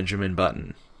to be Benjamin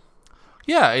Button.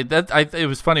 Yeah, it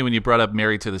was funny when you brought up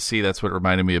Married to the Sea. That's what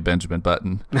reminded me of Benjamin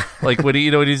Button. Like when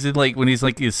he's in his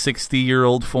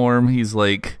 60-year-old form, he's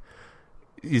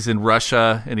in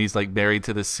Russia and he's like married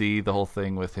to the sea. The whole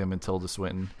thing with him and Tilda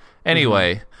Swinton.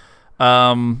 Anyway,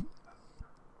 but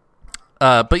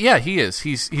yeah, he is.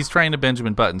 He's trying to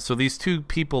Benjamin Button. So these two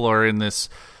people are in this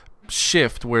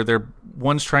shift where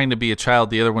one's trying to be a child,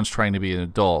 the other one's trying to be an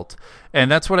adult.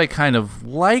 And that's what I kind of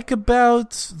like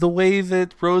about the way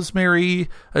that Rosemary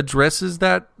addresses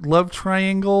that love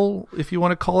triangle, if you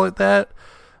want to call it that,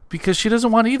 because she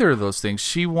doesn't want either of those things.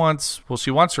 She wants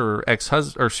her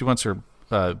ex-husband, or she wants her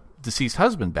deceased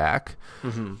husband back.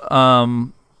 Mm-hmm.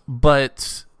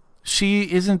 But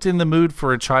she isn't in the mood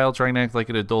for a child trying to act like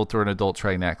an adult or an adult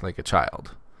trying to act like a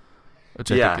child,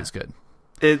 which I think is good.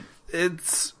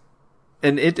 It's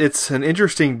an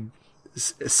interesting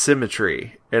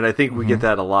symmetry, and I think we get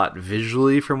that a lot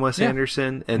visually from Wes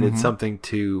Anderson, and it's something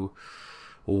to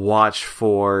watch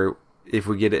for if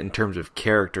we get it in terms of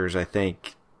characters. I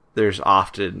think there's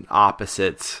often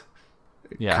opposites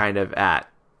kind of at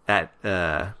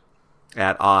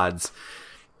odds,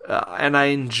 and I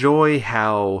enjoy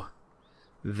how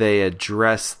they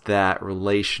address that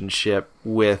relationship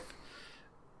with,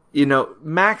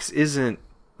 Max isn't,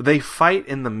 they fight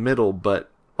in the middle,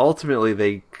 but ultimately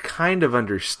they kind of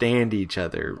understand each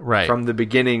other from the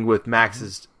beginning, with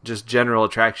Max's just general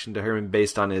attraction to Herman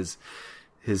based on his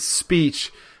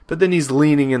speech. But then he's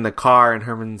leaning in the car and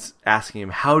Herman's asking him,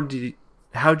 how'd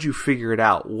you figure it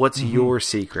out? What's your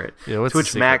secret? Yeah, what's to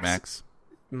which the secret,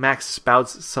 Max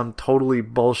spouts some totally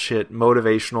bullshit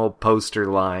motivational poster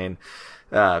line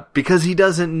because he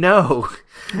doesn't know.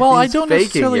 Well, I don't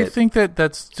necessarily think that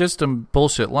that's just a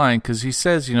bullshit line, because he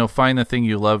says, find the thing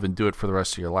you love and do it for the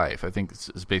rest of your life. I think this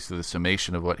is basically the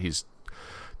summation of what he's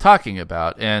talking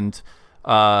about. And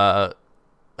I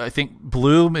think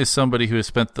Bloom is somebody who has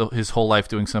spent his whole life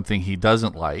doing something he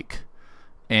doesn't like.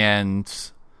 And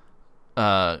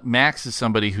Max is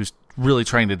somebody who's really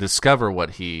trying to discover what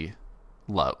he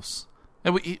loves.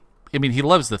 And he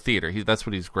loves the theater. That's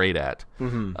what he's great at.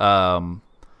 Mm-hmm.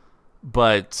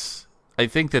 But I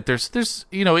think that there's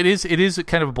it is a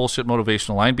kind of a bullshit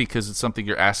motivational line, because it's something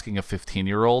you're asking a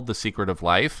 15-year-old, the secret of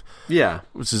life. Yeah.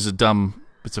 Which is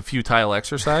it's a futile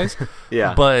exercise.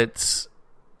 Yeah. But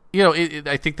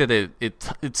I think that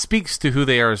it speaks to who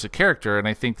they are as a character, and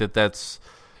I think that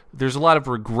there's a lot of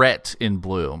regret in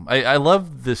Bloom. I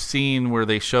love the scene where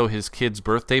they show his kid's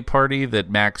birthday party that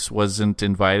Max wasn't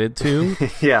invited to.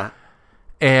 Yeah.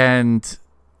 And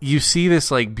you see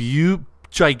this like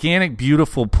gigantic,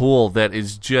 beautiful pool that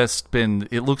is just been.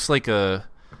 It looks like a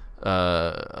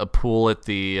pool at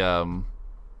the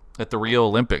Rio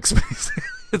Olympics.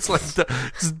 It's like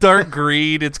it's dark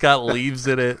green. It's got leaves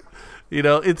in it.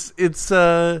 It's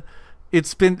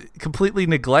been completely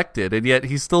neglected, and yet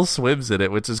he still swims in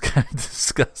it, which is kind of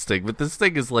disgusting. But this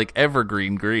thing is like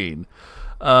evergreen green,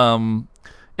 and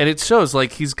it shows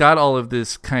like he's got all of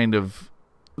this kind of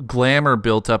glamour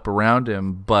built up around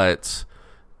him, but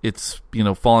it's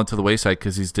fallen to the wayside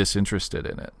because he's disinterested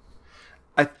in it.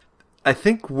 I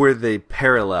think where they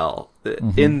parallel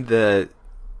in the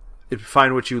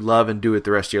find what you love and do it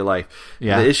the rest of your life.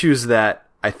 Yeah. The issue is that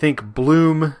I think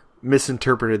Bloom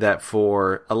misinterpreted that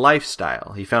for a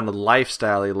lifestyle. He found a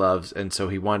lifestyle he loves, and so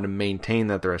he wanted to maintain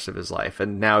that the rest of his life.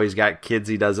 And now he's got kids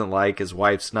he doesn't like. His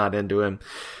wife's not into him,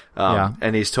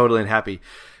 and he's totally unhappy.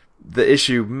 The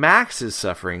issue Max is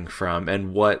suffering from,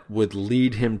 and what would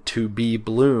lead him to be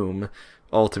Bloom,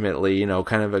 ultimately,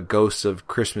 kind of a ghost of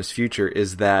Christmas future,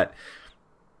 is that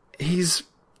he's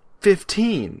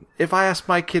 15. If I ask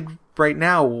my kid right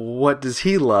now, what does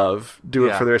he love? Do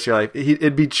it for the rest of your life.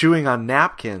 It'd be chewing on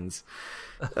napkins.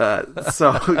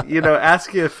 So,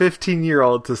 asking a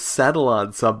 15-year-old to settle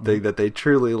on something that they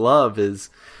truly love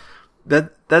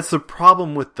that's the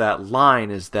problem with that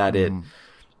line, is that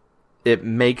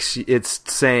it's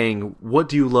saying, what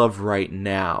do you love right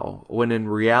now? When in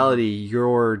reality,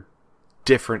 you're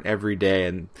different every day.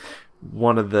 And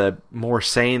one of the more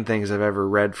sane things I've ever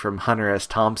read from Hunter S.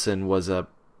 Thompson was a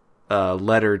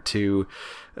letter to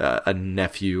a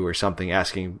nephew or something,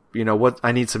 asking, what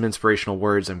I need some inspirational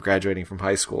words. I'm graduating from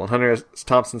high school. And Hunter S.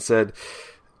 Thompson said,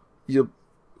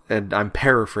 and I'm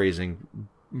paraphrasing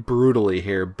brutally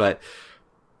here, but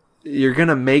you're going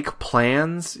to make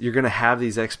plans. You're going to have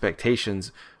these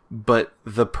expectations, but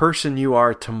the person you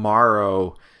are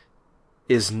tomorrow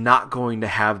is not going to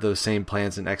have those same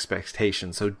plans and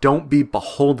expectations. So don't be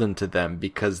beholden to them,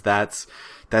 because that's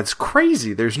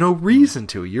crazy. There's no reason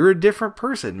to. You're a different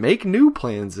person. Make new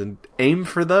plans and aim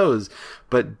for those,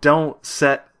 but don't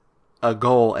set a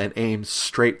goal and aim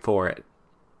straight for it,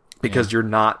 because you're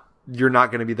not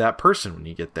going to be that person when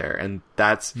you get there. And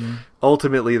that's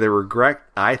ultimately the regret,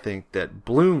 I think, that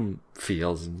Bloom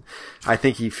feels. And I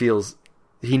think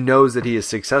he knows that he is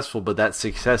successful, but that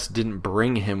success didn't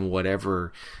bring him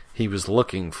whatever he was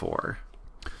looking for.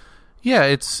 Yeah,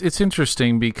 it's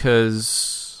interesting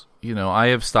because, I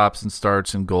have stops and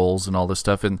starts and goals and all this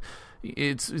stuff. And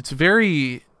it's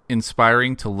very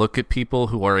inspiring to look at people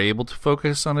who are able to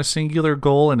focus on a singular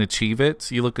goal and achieve it.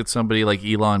 You look at somebody like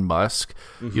Elon Musk,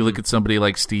 you look at somebody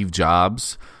like Steve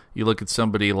Jobs, you look at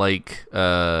somebody like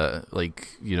Usain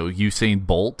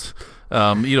Bolt,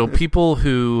 people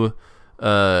who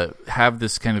have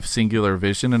this kind of singular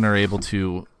vision and are able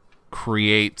to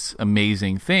create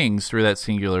amazing things through that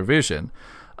singular vision.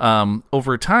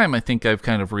 Over time, I think I've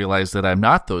kind of realized that I'm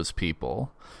not those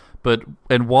people.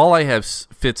 And while I have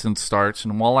fits and starts,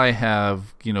 and while I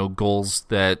have, goals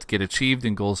that get achieved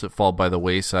and goals that fall by the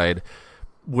wayside,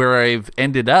 where I've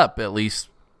ended up, at least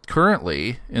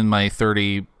currently in my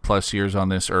 30 plus years on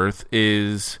this earth,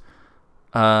 is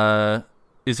a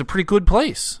pretty good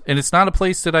place. And it's not a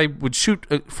place that I would shoot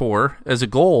for as a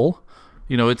goal.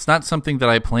 It's not something that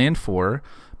I planned for,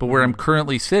 but where I'm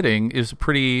currently sitting is a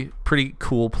pretty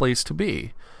cool place to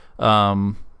be.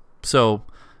 So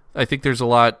I think there's a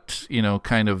lot,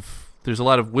 there's a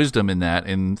lot of wisdom in that,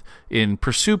 and in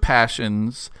pursue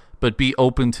passions, but be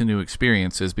open to new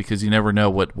experiences, because you never know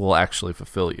what will actually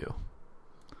fulfill you.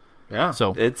 Yeah.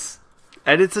 So it's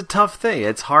a tough thing.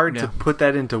 It's hard to put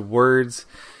that into words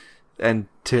and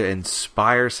to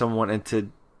inspire someone and to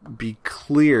be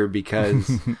clear,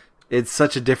 because it's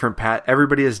such a different path.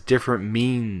 Everybody has different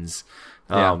means.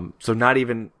 So not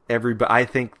even everybody. I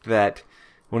think that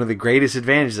one of the greatest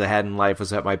advantages I had in life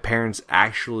was that my parents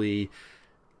actually,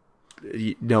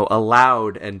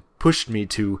 allowed and pushed me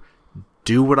to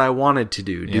do what I wanted to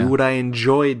do what I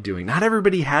enjoyed doing. Not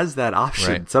everybody has that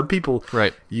option. Right. Some people,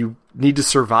 you need to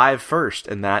survive first,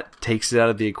 and that takes it out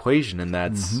of the equation, and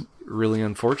that's really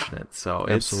unfortunate. So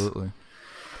absolutely.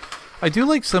 I do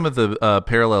like some of the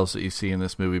parallels that you see in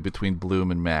this movie between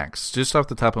Bloom and Max. Just off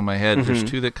the top of my head, there's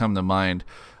two that come to mind.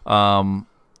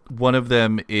 One of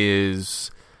them is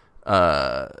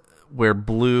where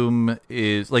Bloom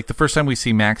is, like, the first time we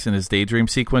see Max in his daydream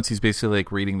sequence, he's basically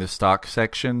like reading the stock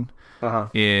section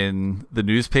in the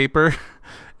newspaper,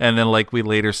 and then like we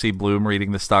later see Bloom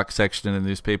reading the stock section in the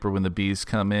newspaper when the bees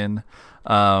come in,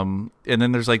 and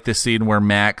then there's like this scene where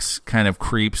Max kind of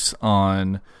creeps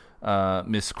on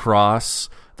Miss Cross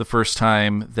the first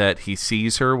time that he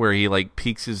sees her, where he like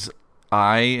peeks his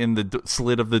eye in the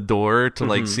slit of the door to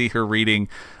like see her reading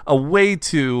a way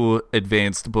too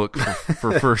advanced book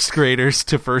for first graders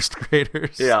to first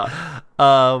graders.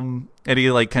 And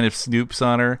he like kind of snoops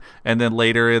on her, and then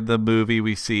later in the movie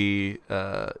we see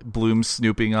Bloom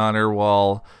snooping on her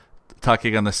while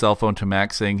talking on the cell phone to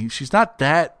Max, saying she's not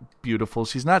that beautiful,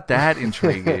 she's not that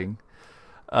intriguing.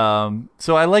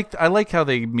 So I like how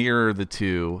they mirror the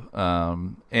two,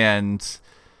 and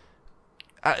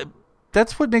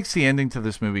that's what makes the ending to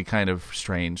this movie kind of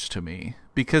strange to me,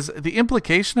 because the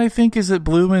implication, I think, is that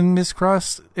Bloom and Miss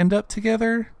Cross end up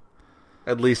together,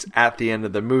 at least at the end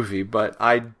of the movie. But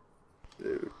I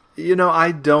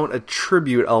don't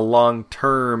attribute a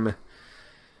long-term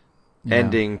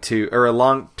ending to, or a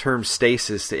long-term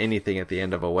stasis to anything at the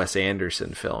end of a Wes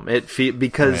Anderson film.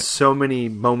 Because so many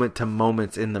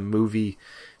moment-to-moments in the movie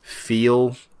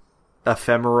feel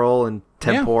ephemeral and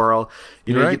temporal.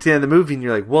 You get to the end of the movie and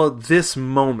you're like, well,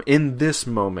 in this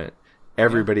moment,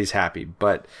 everybody's happy.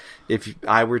 But if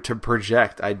I were to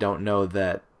project, I don't know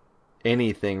that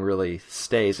anything really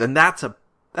stays. And that's a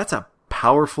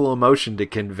powerful emotion to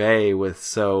convey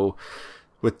with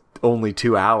only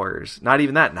 2 hours. Not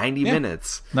even that, 90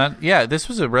 minutes. This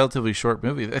was a relatively short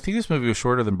movie. I think this movie was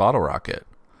shorter than Bottle Rocket.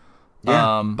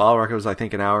 Yeah, Bottle Rocket was, I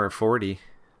think, 1 hour and 40.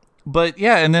 But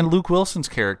yeah, and then Luke Wilson's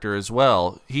character as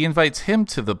well. He invites him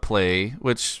to the play,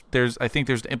 which I think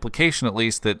there's an implication at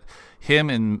least that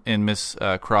him and Miss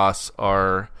Cross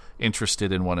are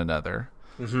interested in one another.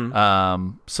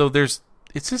 So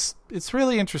it's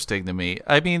really interesting to me.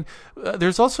 I mean,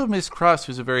 there's also Miss Cross,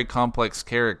 who's a very complex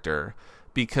character,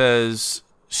 because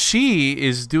she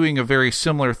is doing a very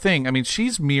similar thing. I mean,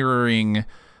 she's mirroring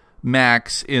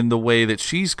Max in the way that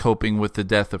she's coping with the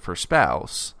death of her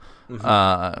spouse.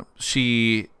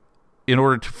 She, in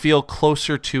order to feel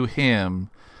closer to him,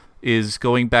 is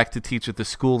going back to teach at the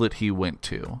school that he went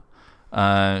to.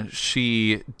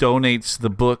 She donates the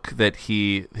book that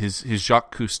his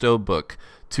Jacques Cousteau book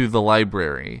to the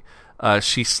library.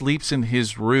 She sleeps in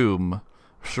his room,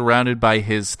 surrounded by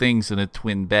his things in a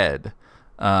twin bed.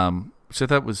 Which I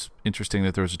thought was interesting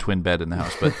that there was a twin bed in the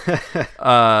house, but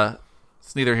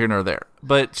it's neither here nor there.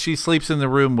 But she sleeps in the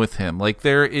room with him. Like,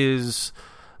 there is,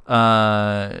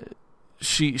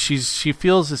 she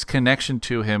feels this connection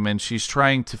to him, and she's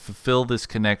trying to fulfill this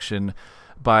connection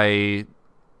by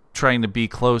trying to be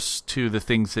close to the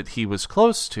things that he was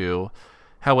close to.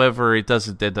 However, it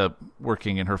doesn't end up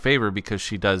working in her favor, because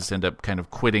she does end up kind of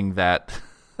quitting that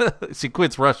she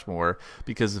quits Rushmore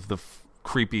because of the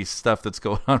creepy stuff that's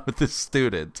going on with this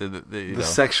student. And the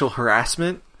sexual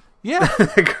harassment? Yeah.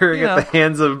 Occurring at the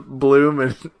hands of Bloom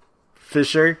and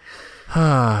Fisher.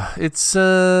 It's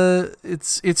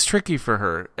tricky for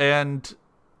her. And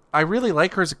I really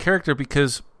like her as a character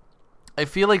because I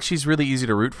feel like she's really easy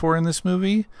to root for in this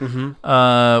movie.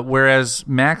 Mm-hmm. Whereas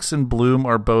Max and Bloom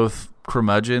are both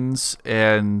curmudgeons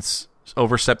and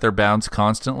overstep their bounds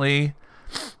constantly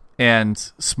and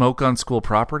smoke on school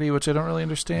property, which I don't really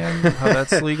understand how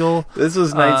that's legal. This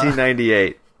was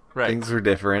 1998. Right. Things were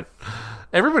different.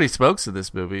 Everybody smokes in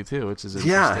this movie, too, which is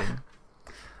interesting.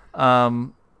 Yeah.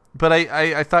 But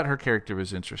I thought her character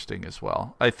was interesting as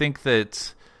well. I think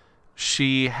that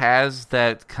she has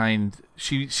that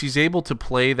she's able to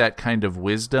play that kind of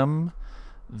wisdom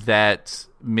that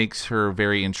makes her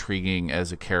very intriguing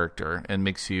as a character and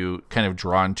makes you kind of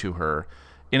drawn to her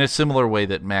in a similar way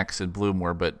that Max and Bloom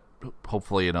were, but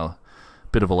hopefully in a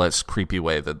bit of a less creepy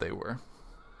way than they were.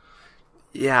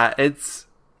 Yeah, it's,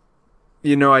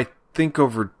 I think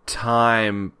over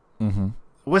time,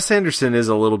 Wes Anderson is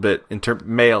a little bit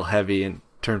male heavy in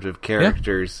terms of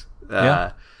characters.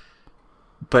 Yeah.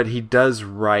 But he does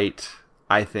write,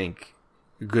 I think,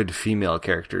 good female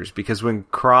characters, because when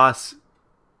Cross,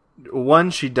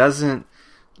 she doesn't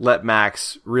let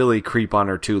Max really creep on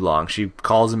her too long. She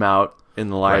calls him out in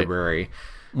the library,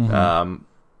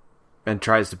 and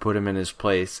tries to put him in his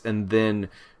place. And then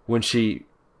when he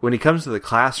comes to the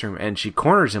classroom and she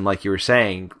corners him, like you were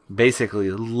saying, basically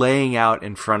laying out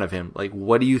in front of him, like,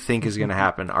 what do you think is going to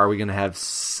happen? Are we going to have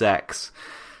sex?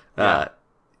 Yeah.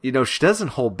 She doesn't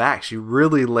hold back. She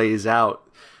really lays out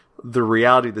the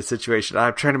reality of the situation.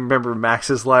 I'm trying to remember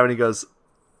Max's line when he goes,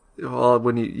 well,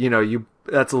 when you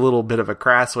that's a little bit of a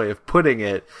crass way of putting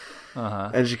it.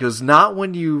 And she goes, not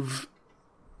when you've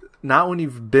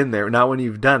been there, not when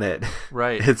you've done it.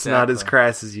 Right. It's not as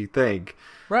crass as you think.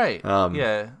 Right.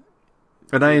 Yeah.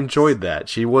 And I enjoyed that.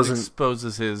 She wasn't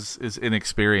exposes his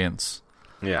inexperience.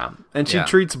 Yeah. And she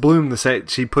treats Bloom the same.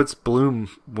 She puts Bloom,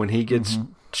 when he gets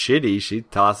shitty, she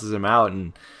tosses him out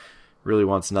and really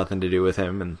wants nothing to do with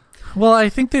him. And well, I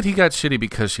think that he got shitty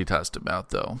because she tossed him out,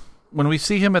 though. When we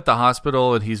see him at the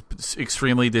hospital and he's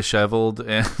extremely disheveled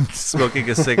and smoking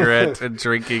a cigarette and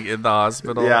drinking in the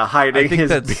hospital. Yeah, hiding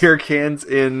his beer cans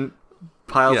in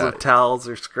piles of towels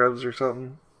or scrubs or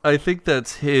something. I think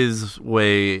that's his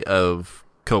way of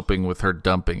coping with her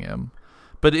dumping him.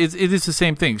 But it is the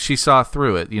same thing. She saw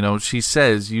through it. She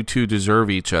says you two deserve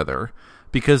each other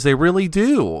because they really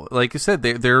do. Like I said,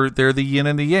 they're the yin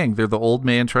and the yang. They're the old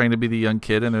man trying to be the young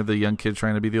kid, and they're the young kid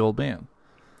trying to be the old man.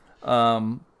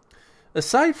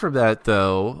 Aside from that,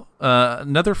 though,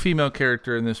 another female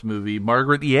character in this movie,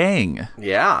 Margaret Yang.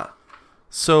 Yeah.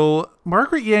 So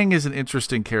Margaret Yang is an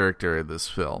interesting character in this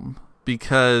film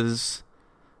because,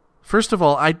 first of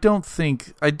all, I'm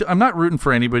not rooting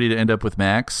for anybody to end up with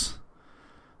Max.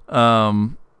 I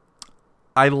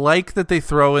like that they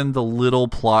throw in the little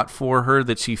plot for her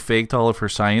that she faked all of her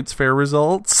science fair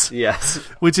results. Yes.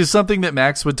 Which is something that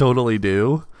Max would totally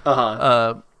do.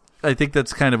 I think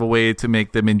that's kind of a way to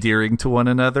make them endearing to one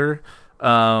another.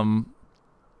 But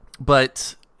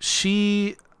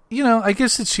she, I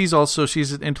guess that she's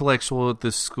an intellectual at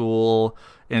this school,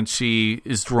 and she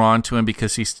is drawn to him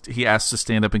because he asks to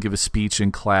stand up and give a speech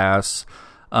in class.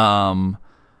 And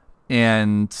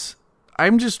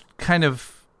I'm just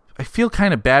I feel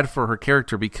kind of bad for her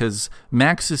character because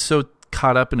Max is so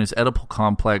caught up in his Oedipal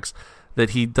complex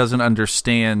that he doesn't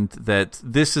understand that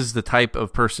this is the type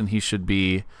of person he should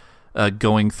be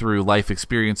going through life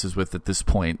experiences with at this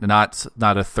point, not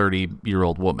a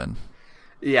 30-year-old woman.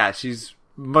 Yeah, she's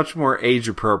much more age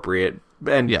appropriate,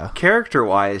 and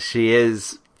character-wise, she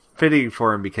is fitting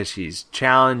for him because she's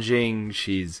challenging.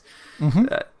 She's,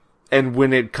 and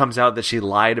when it comes out that she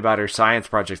lied about her science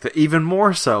project, even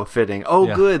more so fitting.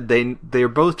 Good, they're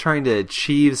both trying to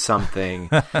achieve something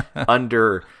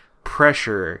under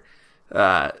pressure,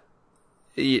 and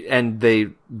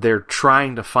they're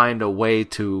trying to find a way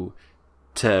to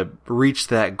reach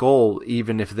that goal,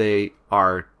 even if they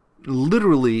are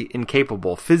literally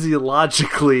incapable,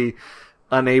 physiologically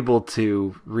unable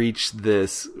to reach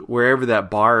this, wherever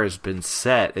that bar has been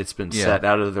set. It's been set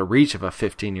out of the reach of a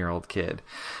 15-year-old kid.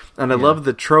 And I love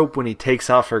the trope when he takes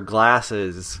off her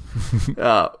glasses.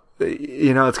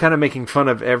 It's kind of making fun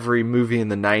of every movie in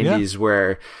the 90s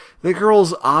where the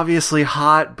girl's obviously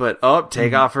hot, but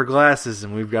take off her glasses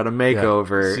and we've got a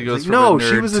makeover. She goes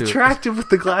she was attractive with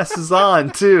the glasses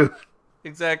on, too.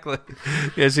 Exactly.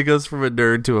 Yeah, she goes from a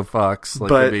nerd to a fox,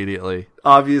 immediately.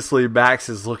 Obviously, Max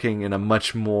is looking in a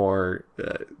much more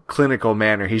clinical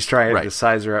manner. He's trying to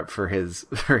size her up for his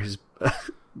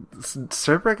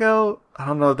Serpico? I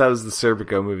don't know if that was the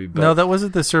Serpico movie. But No, that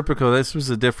wasn't the Serpico. This was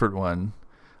a different one.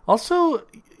 Also,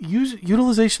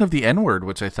 utilization of the N-word,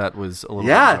 which I thought was a little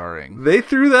jarring. They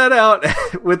threw that out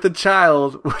with the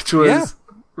child, which was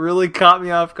really caught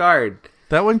me off guard.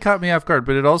 That one caught me off guard,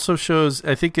 but it also shows,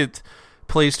 I think it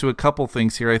plays to a couple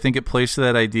things here. I think it plays to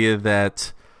that idea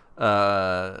that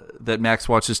that Max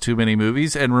watches too many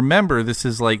movies. And remember, this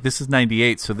is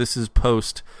 98, so this is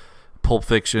post Pulp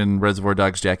Fiction, Reservoir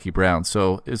Dogs, Jackie Brown.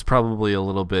 So it's probably a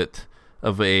little bit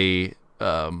of a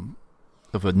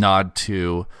nod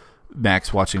to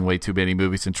Max watching way too many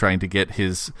movies and trying to get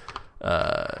his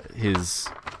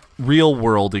real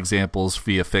world examples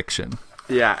via fiction.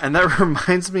 Yeah, and that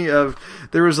reminds me of,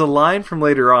 there was a line from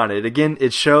later on.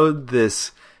 It showed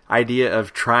this idea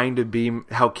of trying to be,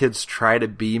 how kids try to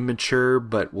be mature,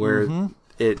 but where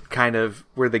it kind of,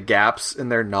 where the gaps in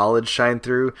their knowledge shine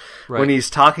through. Right. When he's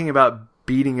talking about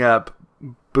beating up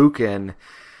Buchan,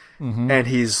 and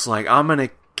he's like, I'm going to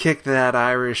kick that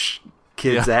Irish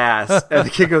kid's ass. And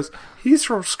the kid goes, he's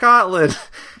from Scotland.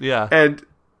 Yeah. And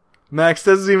Max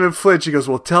doesn't even flinch. He goes,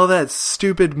 well, tell that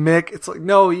stupid Mick. It's like,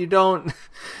 no, you don't.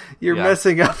 You're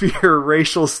messing up your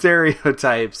racial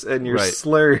stereotypes and your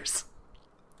slurs.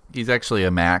 He's actually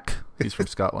a Mac. He's from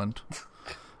Scotland.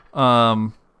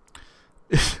 There's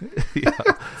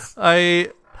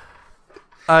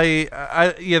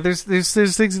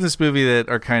things in this movie that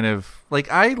are kind of like,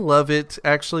 I love it.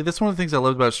 Actually, that's one of the things I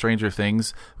loved about Stranger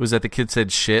Things, was that the kid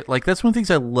said shit. Like, that's one of the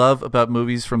things I love about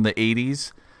movies from the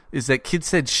 80s, is that kids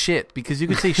said shit, because you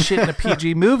could say shit in a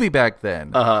PG movie back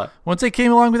then. Once they came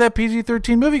along with that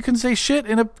PG-13 movie, you couldn't say shit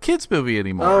in a kids movie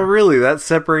anymore. Oh, really? That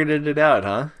separated it out,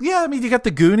 huh? Yeah, I mean, you got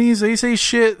the Goonies, they say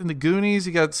shit. In the Goonies,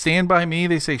 you got Stand By Me,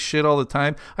 they say shit all the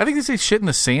time. I think they say shit in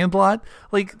The Sandlot.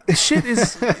 Like, shit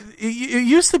is... it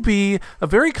used to be a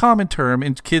very common term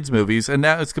in kids movies, and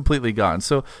now it's completely gone.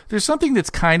 So there's something that's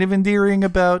kind of endearing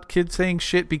about kids saying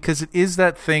shit, because it is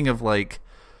that thing of, like,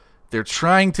 they're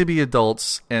trying to be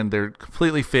adults and they're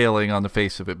completely failing on the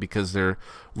face of it because they're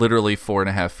literally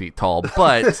 4.5 feet tall.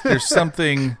 But there's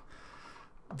something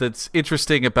that's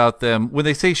interesting about them when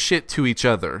they say shit to each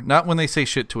other, not when they say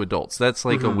shit to adults. That's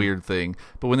like a weird thing.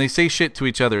 But when they say shit to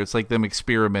each other, it's like them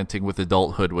experimenting with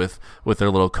adulthood with their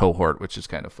little cohort, which is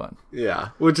kind of fun. Yeah,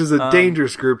 which is a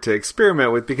dangerous group to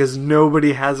experiment with, because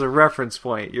nobody has a reference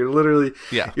point. You're literally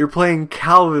you're playing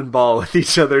Calvin ball with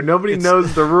each other. Nobody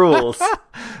knows the rules.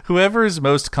 Whoever is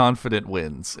most confident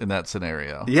wins in that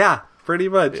scenario. Yeah, pretty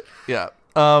much. Yeah.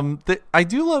 I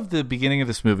do love the beginning of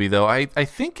this movie, though. I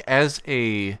think as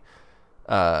a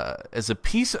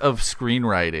piece of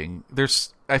screenwriting,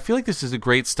 I feel like this is a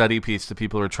great study piece to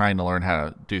people who are trying to learn how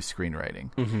to do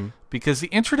screenwriting, because the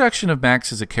introduction of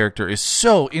Max as a character is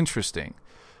so interesting.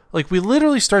 Like, we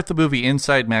literally start the movie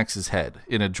inside Max's head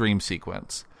in a dream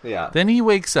sequence. Yeah. Then he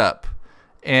wakes up,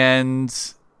 and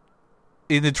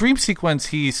in the dream sequence,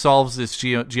 he solves this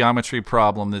geometry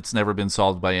problem that's never been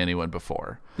solved by anyone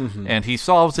before. And he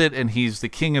solves it, and he's the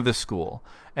king of the school.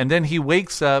 And then he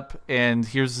wakes up, and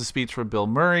here's the speech from Bill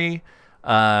Murray.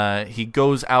 He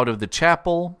goes out of the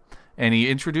chapel, and he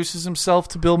introduces himself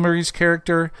to Bill Murray's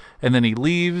character, and then he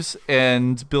leaves,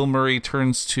 and Bill Murray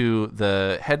turns to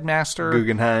the headmaster,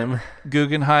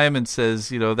 Guggenheim, and says,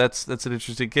 that's an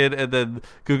interesting kid. And then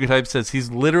Guggenheim says, he's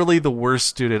literally the worst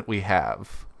student we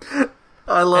have.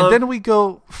 And then we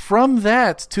go from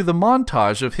that to the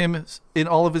montage of him in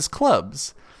all of his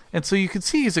clubs. And so you can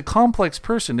see he's a complex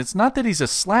person. It's not that he's a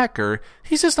slacker.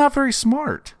 He's just not very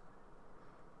smart.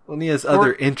 Well, he has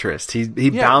other interests. He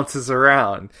bounces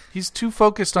around. He's too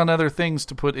focused on other things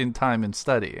to put in time in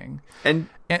studying. And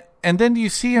then you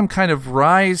see him kind of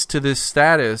rise to this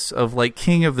status of, like,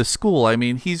 king of the school. I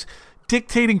mean, he's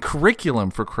dictating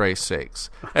curriculum, for Christ's sakes,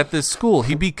 at this school.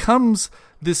 He becomes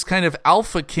this kind of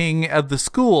alpha king of the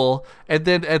school, and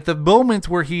then at the moment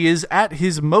where he is at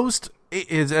his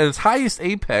highest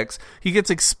apex, he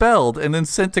gets expelled and then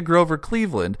sent to Grover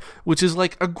Cleveland, which is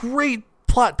like a great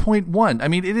plot point one. I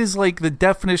mean, it is like the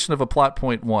definition of a plot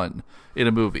point one in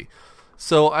a movie.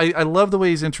 So I love the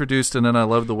way he's introduced, and then I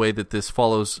love the way that this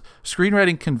follows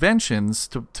screenwriting conventions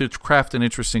to craft an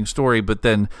interesting story, but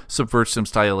then subverts them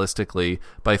stylistically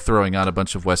by throwing on a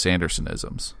bunch of Wes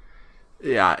Andersonisms.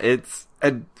 Yeah,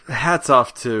 and hats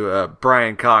off to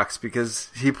Brian Cox, because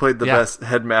he played the best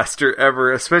headmaster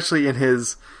ever, especially in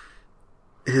his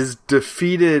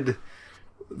defeated,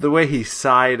 the way he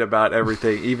sighed about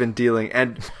everything, even dealing,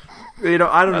 and I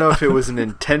don't know if it was an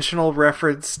intentional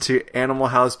reference to Animal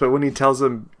House, but when he tells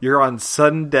him you're on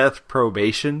sudden death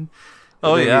probation,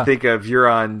 you think of you're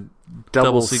on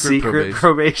double secret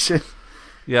probation.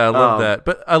 Yeah, I love that.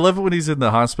 But I love it when he's in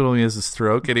the hospital and he has a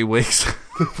stroke and he wakes up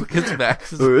because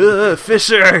Max is...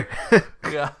 Fisher!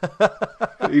 Yeah.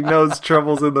 He knows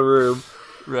trouble's in the room.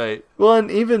 Right. Well, and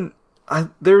even...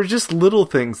 there are just little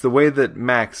things. The way that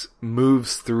Max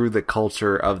moves through the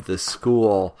culture of the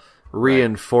school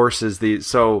reinforces these.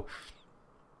 So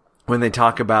when they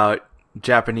talk about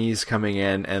Japanese coming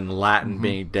in and Latin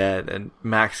being dead, and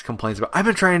Max complains about, I've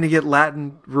been trying to get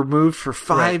Latin removed for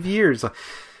 5 years.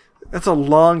 That's a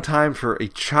long time for a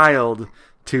child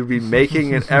to be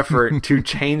making an effort to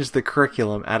change the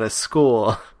curriculum at a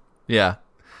school. Yeah.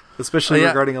 Especially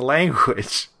regarding a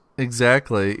language.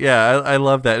 Exactly. Yeah, I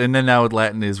love that. And then now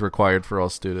Latin is required for all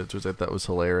students, which I thought was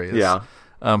hilarious. Yeah.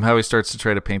 How he starts to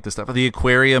try to paint this stuff. The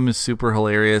aquarium is super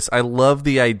hilarious. I love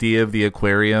the idea of the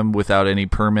aquarium without any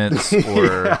permits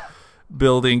or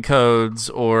building codes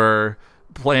or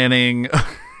planning.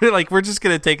 Like, we're just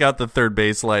going to take out the third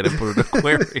base line and put an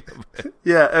aquarium in.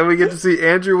 Yeah, and we get to see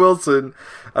Andrew Wilson.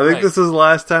 I think this is the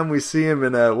last time we see him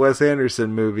in a Wes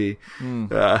Anderson movie.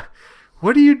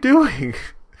 What are you doing?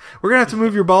 We're going to have to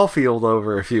move your ball field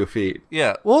over a few feet.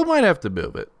 Yeah, well, we might have to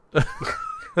move it.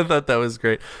 I thought that was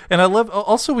great. And I love,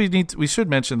 also we should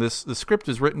mention this, the script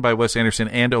is written by Wes Anderson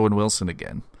and Owen Wilson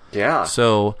again. Yeah.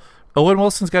 So Owen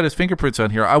Wilson's got his fingerprints on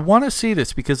here. I want to see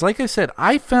this because, like I said,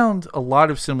 I found a lot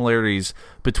of similarities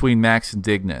between Max and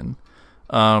Dignan.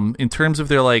 In terms of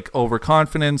their like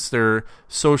overconfidence, their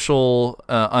social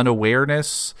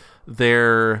unawareness,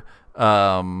 their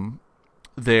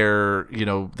ability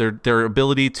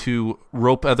to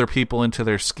rope other people into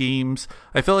their schemes.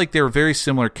 I felt like they were very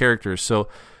similar characters. So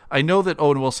I know that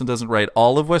Owen Wilson doesn't write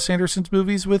all of Wes Anderson's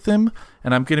movies with him,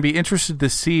 and I'm going to be interested to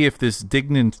see if this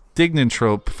Dignan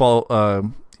trope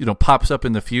pops up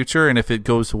in the future, and if it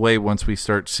goes away once we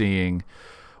start seeing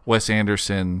Wes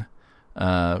Anderson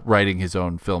writing his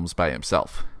own films by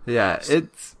himself. Yeah,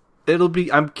 it'll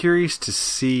be. I'm curious to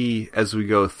see as we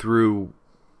go through,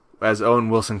 as Owen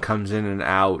Wilson comes in and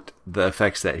out, the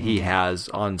effects that he has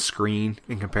on screen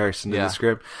in comparison to the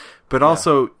script. But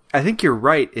also, I think you're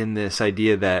right in this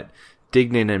idea that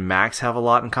Dignan and Max have a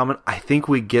lot in common. I think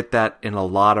we get that in a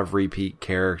lot of repeat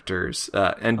characters.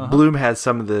 And Bloom has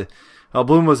some of the... Well,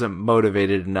 Bloom wasn't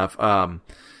motivated enough, now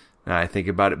I think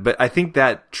about it. But I think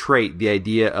that trait, the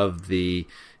idea of the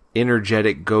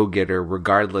energetic go-getter,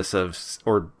 regardless of...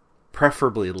 or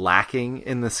preferably lacking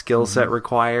in the skill set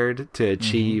required to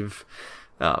achieve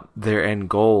their end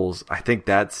goals. I think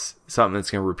that's something that's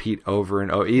going to repeat over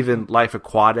and over. Even Life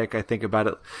Aquatic, I think about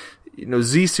it. You know,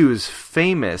 Zissou is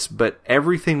famous, but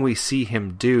everything we see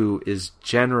him do is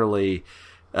generally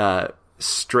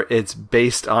it's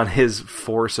based on his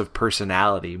force of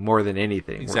personality more than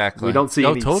anything. Exactly. We don't see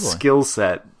any skill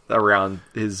set around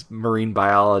his marine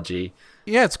biology.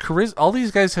 Yeah, it's charisma. All these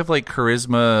guys have like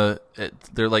charisma.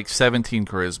 They're like 17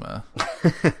 charisma.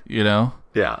 You know?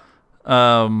 Yeah.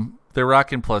 They're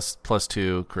rocking plus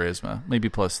 2 charisma, maybe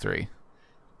plus 3.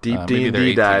 Deep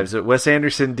D&D dives at Wes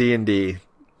Anderson D&D.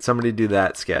 Somebody do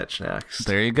that sketch next.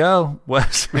 There you go,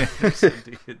 Wes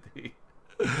Anderson D&D.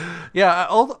 Yeah, I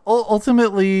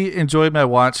ultimately enjoyed my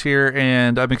watch here,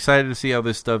 and I'm excited to see how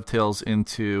this dovetails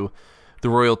into the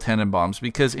Royal Tenenbaums,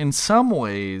 because in some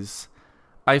ways,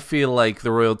 I feel like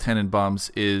the Royal Tenenbaums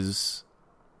is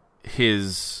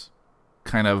his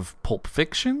kind of Pulp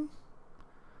Fiction.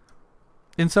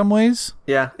 In some ways,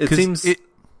 yeah, it seems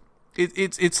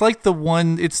it's like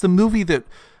it's the movie that,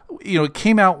 you know, it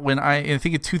came out when I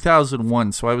think in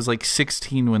 2001, so I was like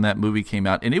 16 when that movie came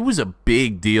out, and it was a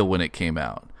big deal when it came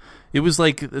out. It was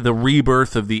like the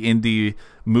rebirth of the indie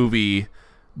movie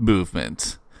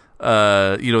movement.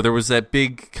 There was that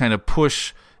big kind of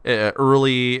push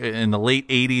early in the late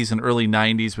 80s and early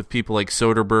 90s with people like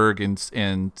Soderbergh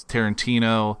and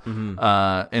Tarantino.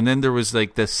 And then there was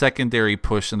like the secondary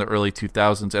push in the early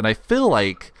 2000s. And I feel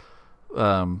like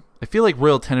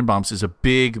Royal Tenenbaums is a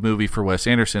big movie for Wes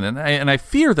Anderson. And I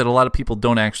fear that a lot of people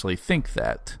don't actually think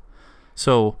that.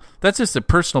 So that's just a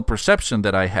personal perception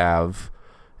that I have.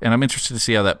 And I'm interested to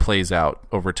see how that plays out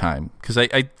over time. Because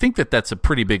I think that's a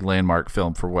pretty big landmark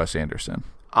film for Wes Anderson.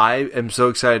 I am so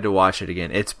excited to watch it again.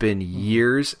 It's been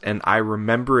years, and I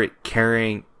remember it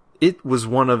carrying... It was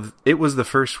the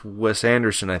first Wes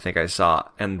Anderson I think I saw,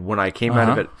 and when I came out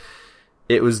of it,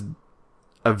 it was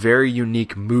a very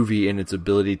unique movie in its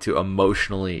ability to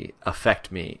emotionally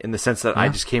affect me, in the sense that I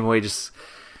just came away just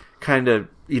kind of,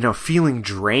 feeling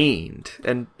drained.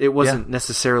 And it wasn't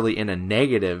necessarily in a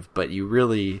negative, but you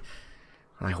really...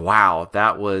 Like, wow,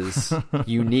 that was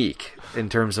unique in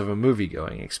terms of a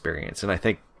movie-going experience. And I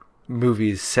think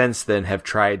movies since then have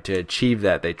tried to achieve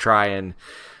that. They try and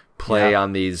play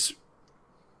on these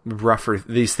rougher,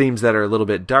 these themes that are a little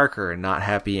bit darker and not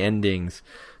happy endings.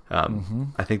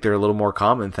 I think they're a little more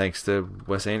common thanks to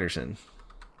Wes Anderson.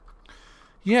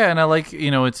 Yeah, and I like,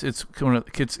 it's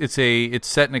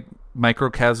set in a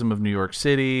microcosm of New York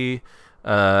City.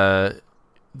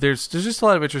 There's just a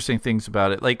lot of interesting things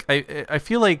about it. Like I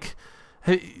feel like,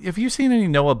 have you seen any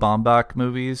Noah Baumbach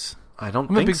movies? I'm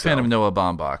a big fan of Noah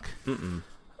Baumbach.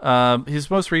 His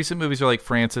most recent movies are like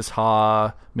Frances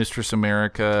Ha, Mistress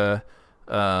America.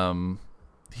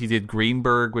 He did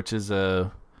Greenberg, which is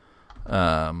a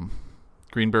Ben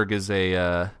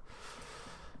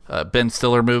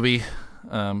Stiller movie.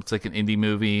 It's like an indie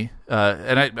movie.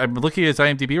 And I'm looking at his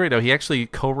IMDb right now. He actually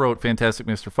co-wrote Fantastic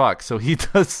Mr. Fox, so he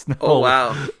does know. Oh,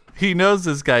 wow. He knows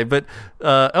this guy. But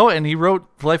and he wrote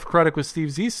Life Aquatic with Steve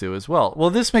Zissou as well. Well,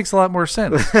 this makes a lot more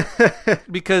sense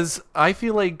because I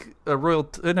feel like Royal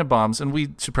Tenenbaums, and we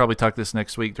should probably talk this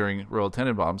next week during Royal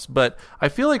Tenenbaums, but I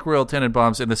feel like Royal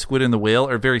Tenenbaums and The Squid and the Whale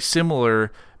are very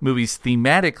similar movies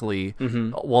thematically,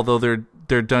 although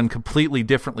they're done completely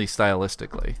differently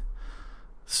stylistically.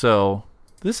 So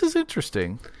this is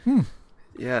interesting.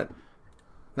 Yeah.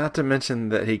 Not to mention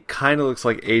that he kind of looks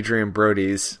like Adrian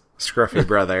Brody's scruffy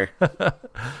brother.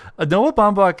 Noah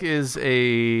Baumbach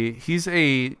he's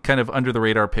a kind of under the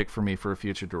radar pick for me for a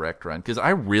future direct run because I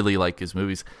really like his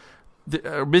movies.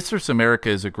 Mistress America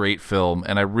is a great film,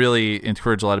 and I really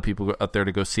encourage a lot of people out there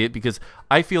to go see it because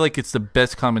I feel like it's the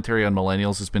best commentary on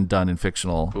millennials that's been done in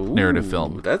fictional narrative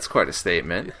film. That's quite a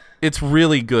statement. It's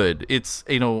really good. It's,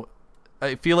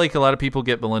 I feel like a lot of people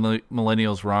get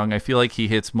millennials wrong. I feel like he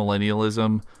hits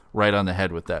millennialism right on the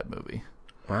head with that movie.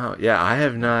 Wow. Yeah, I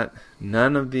have not.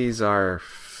 None of these are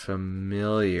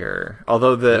familiar.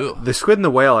 Although the Squid and the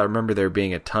Whale, I remember there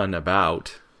being a ton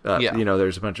about.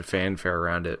 There's a bunch of fanfare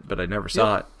around it, but I never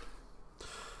saw it.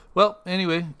 Well,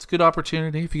 anyway, it's a good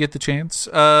opportunity if you get the chance.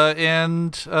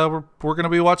 And we're going to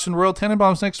be watching Royal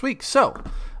Tenenbaums next week. So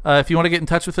if you want to get in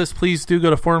touch with us, please do go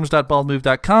to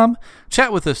forums.baldmove.com.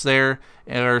 Chat with us there,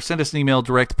 or send us an email,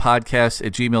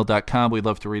 directpodcast@gmail.com. We'd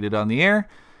love to read it on the air.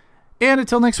 And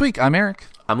until next week, I'm Eric.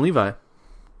 I'm Levi.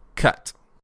 Cut.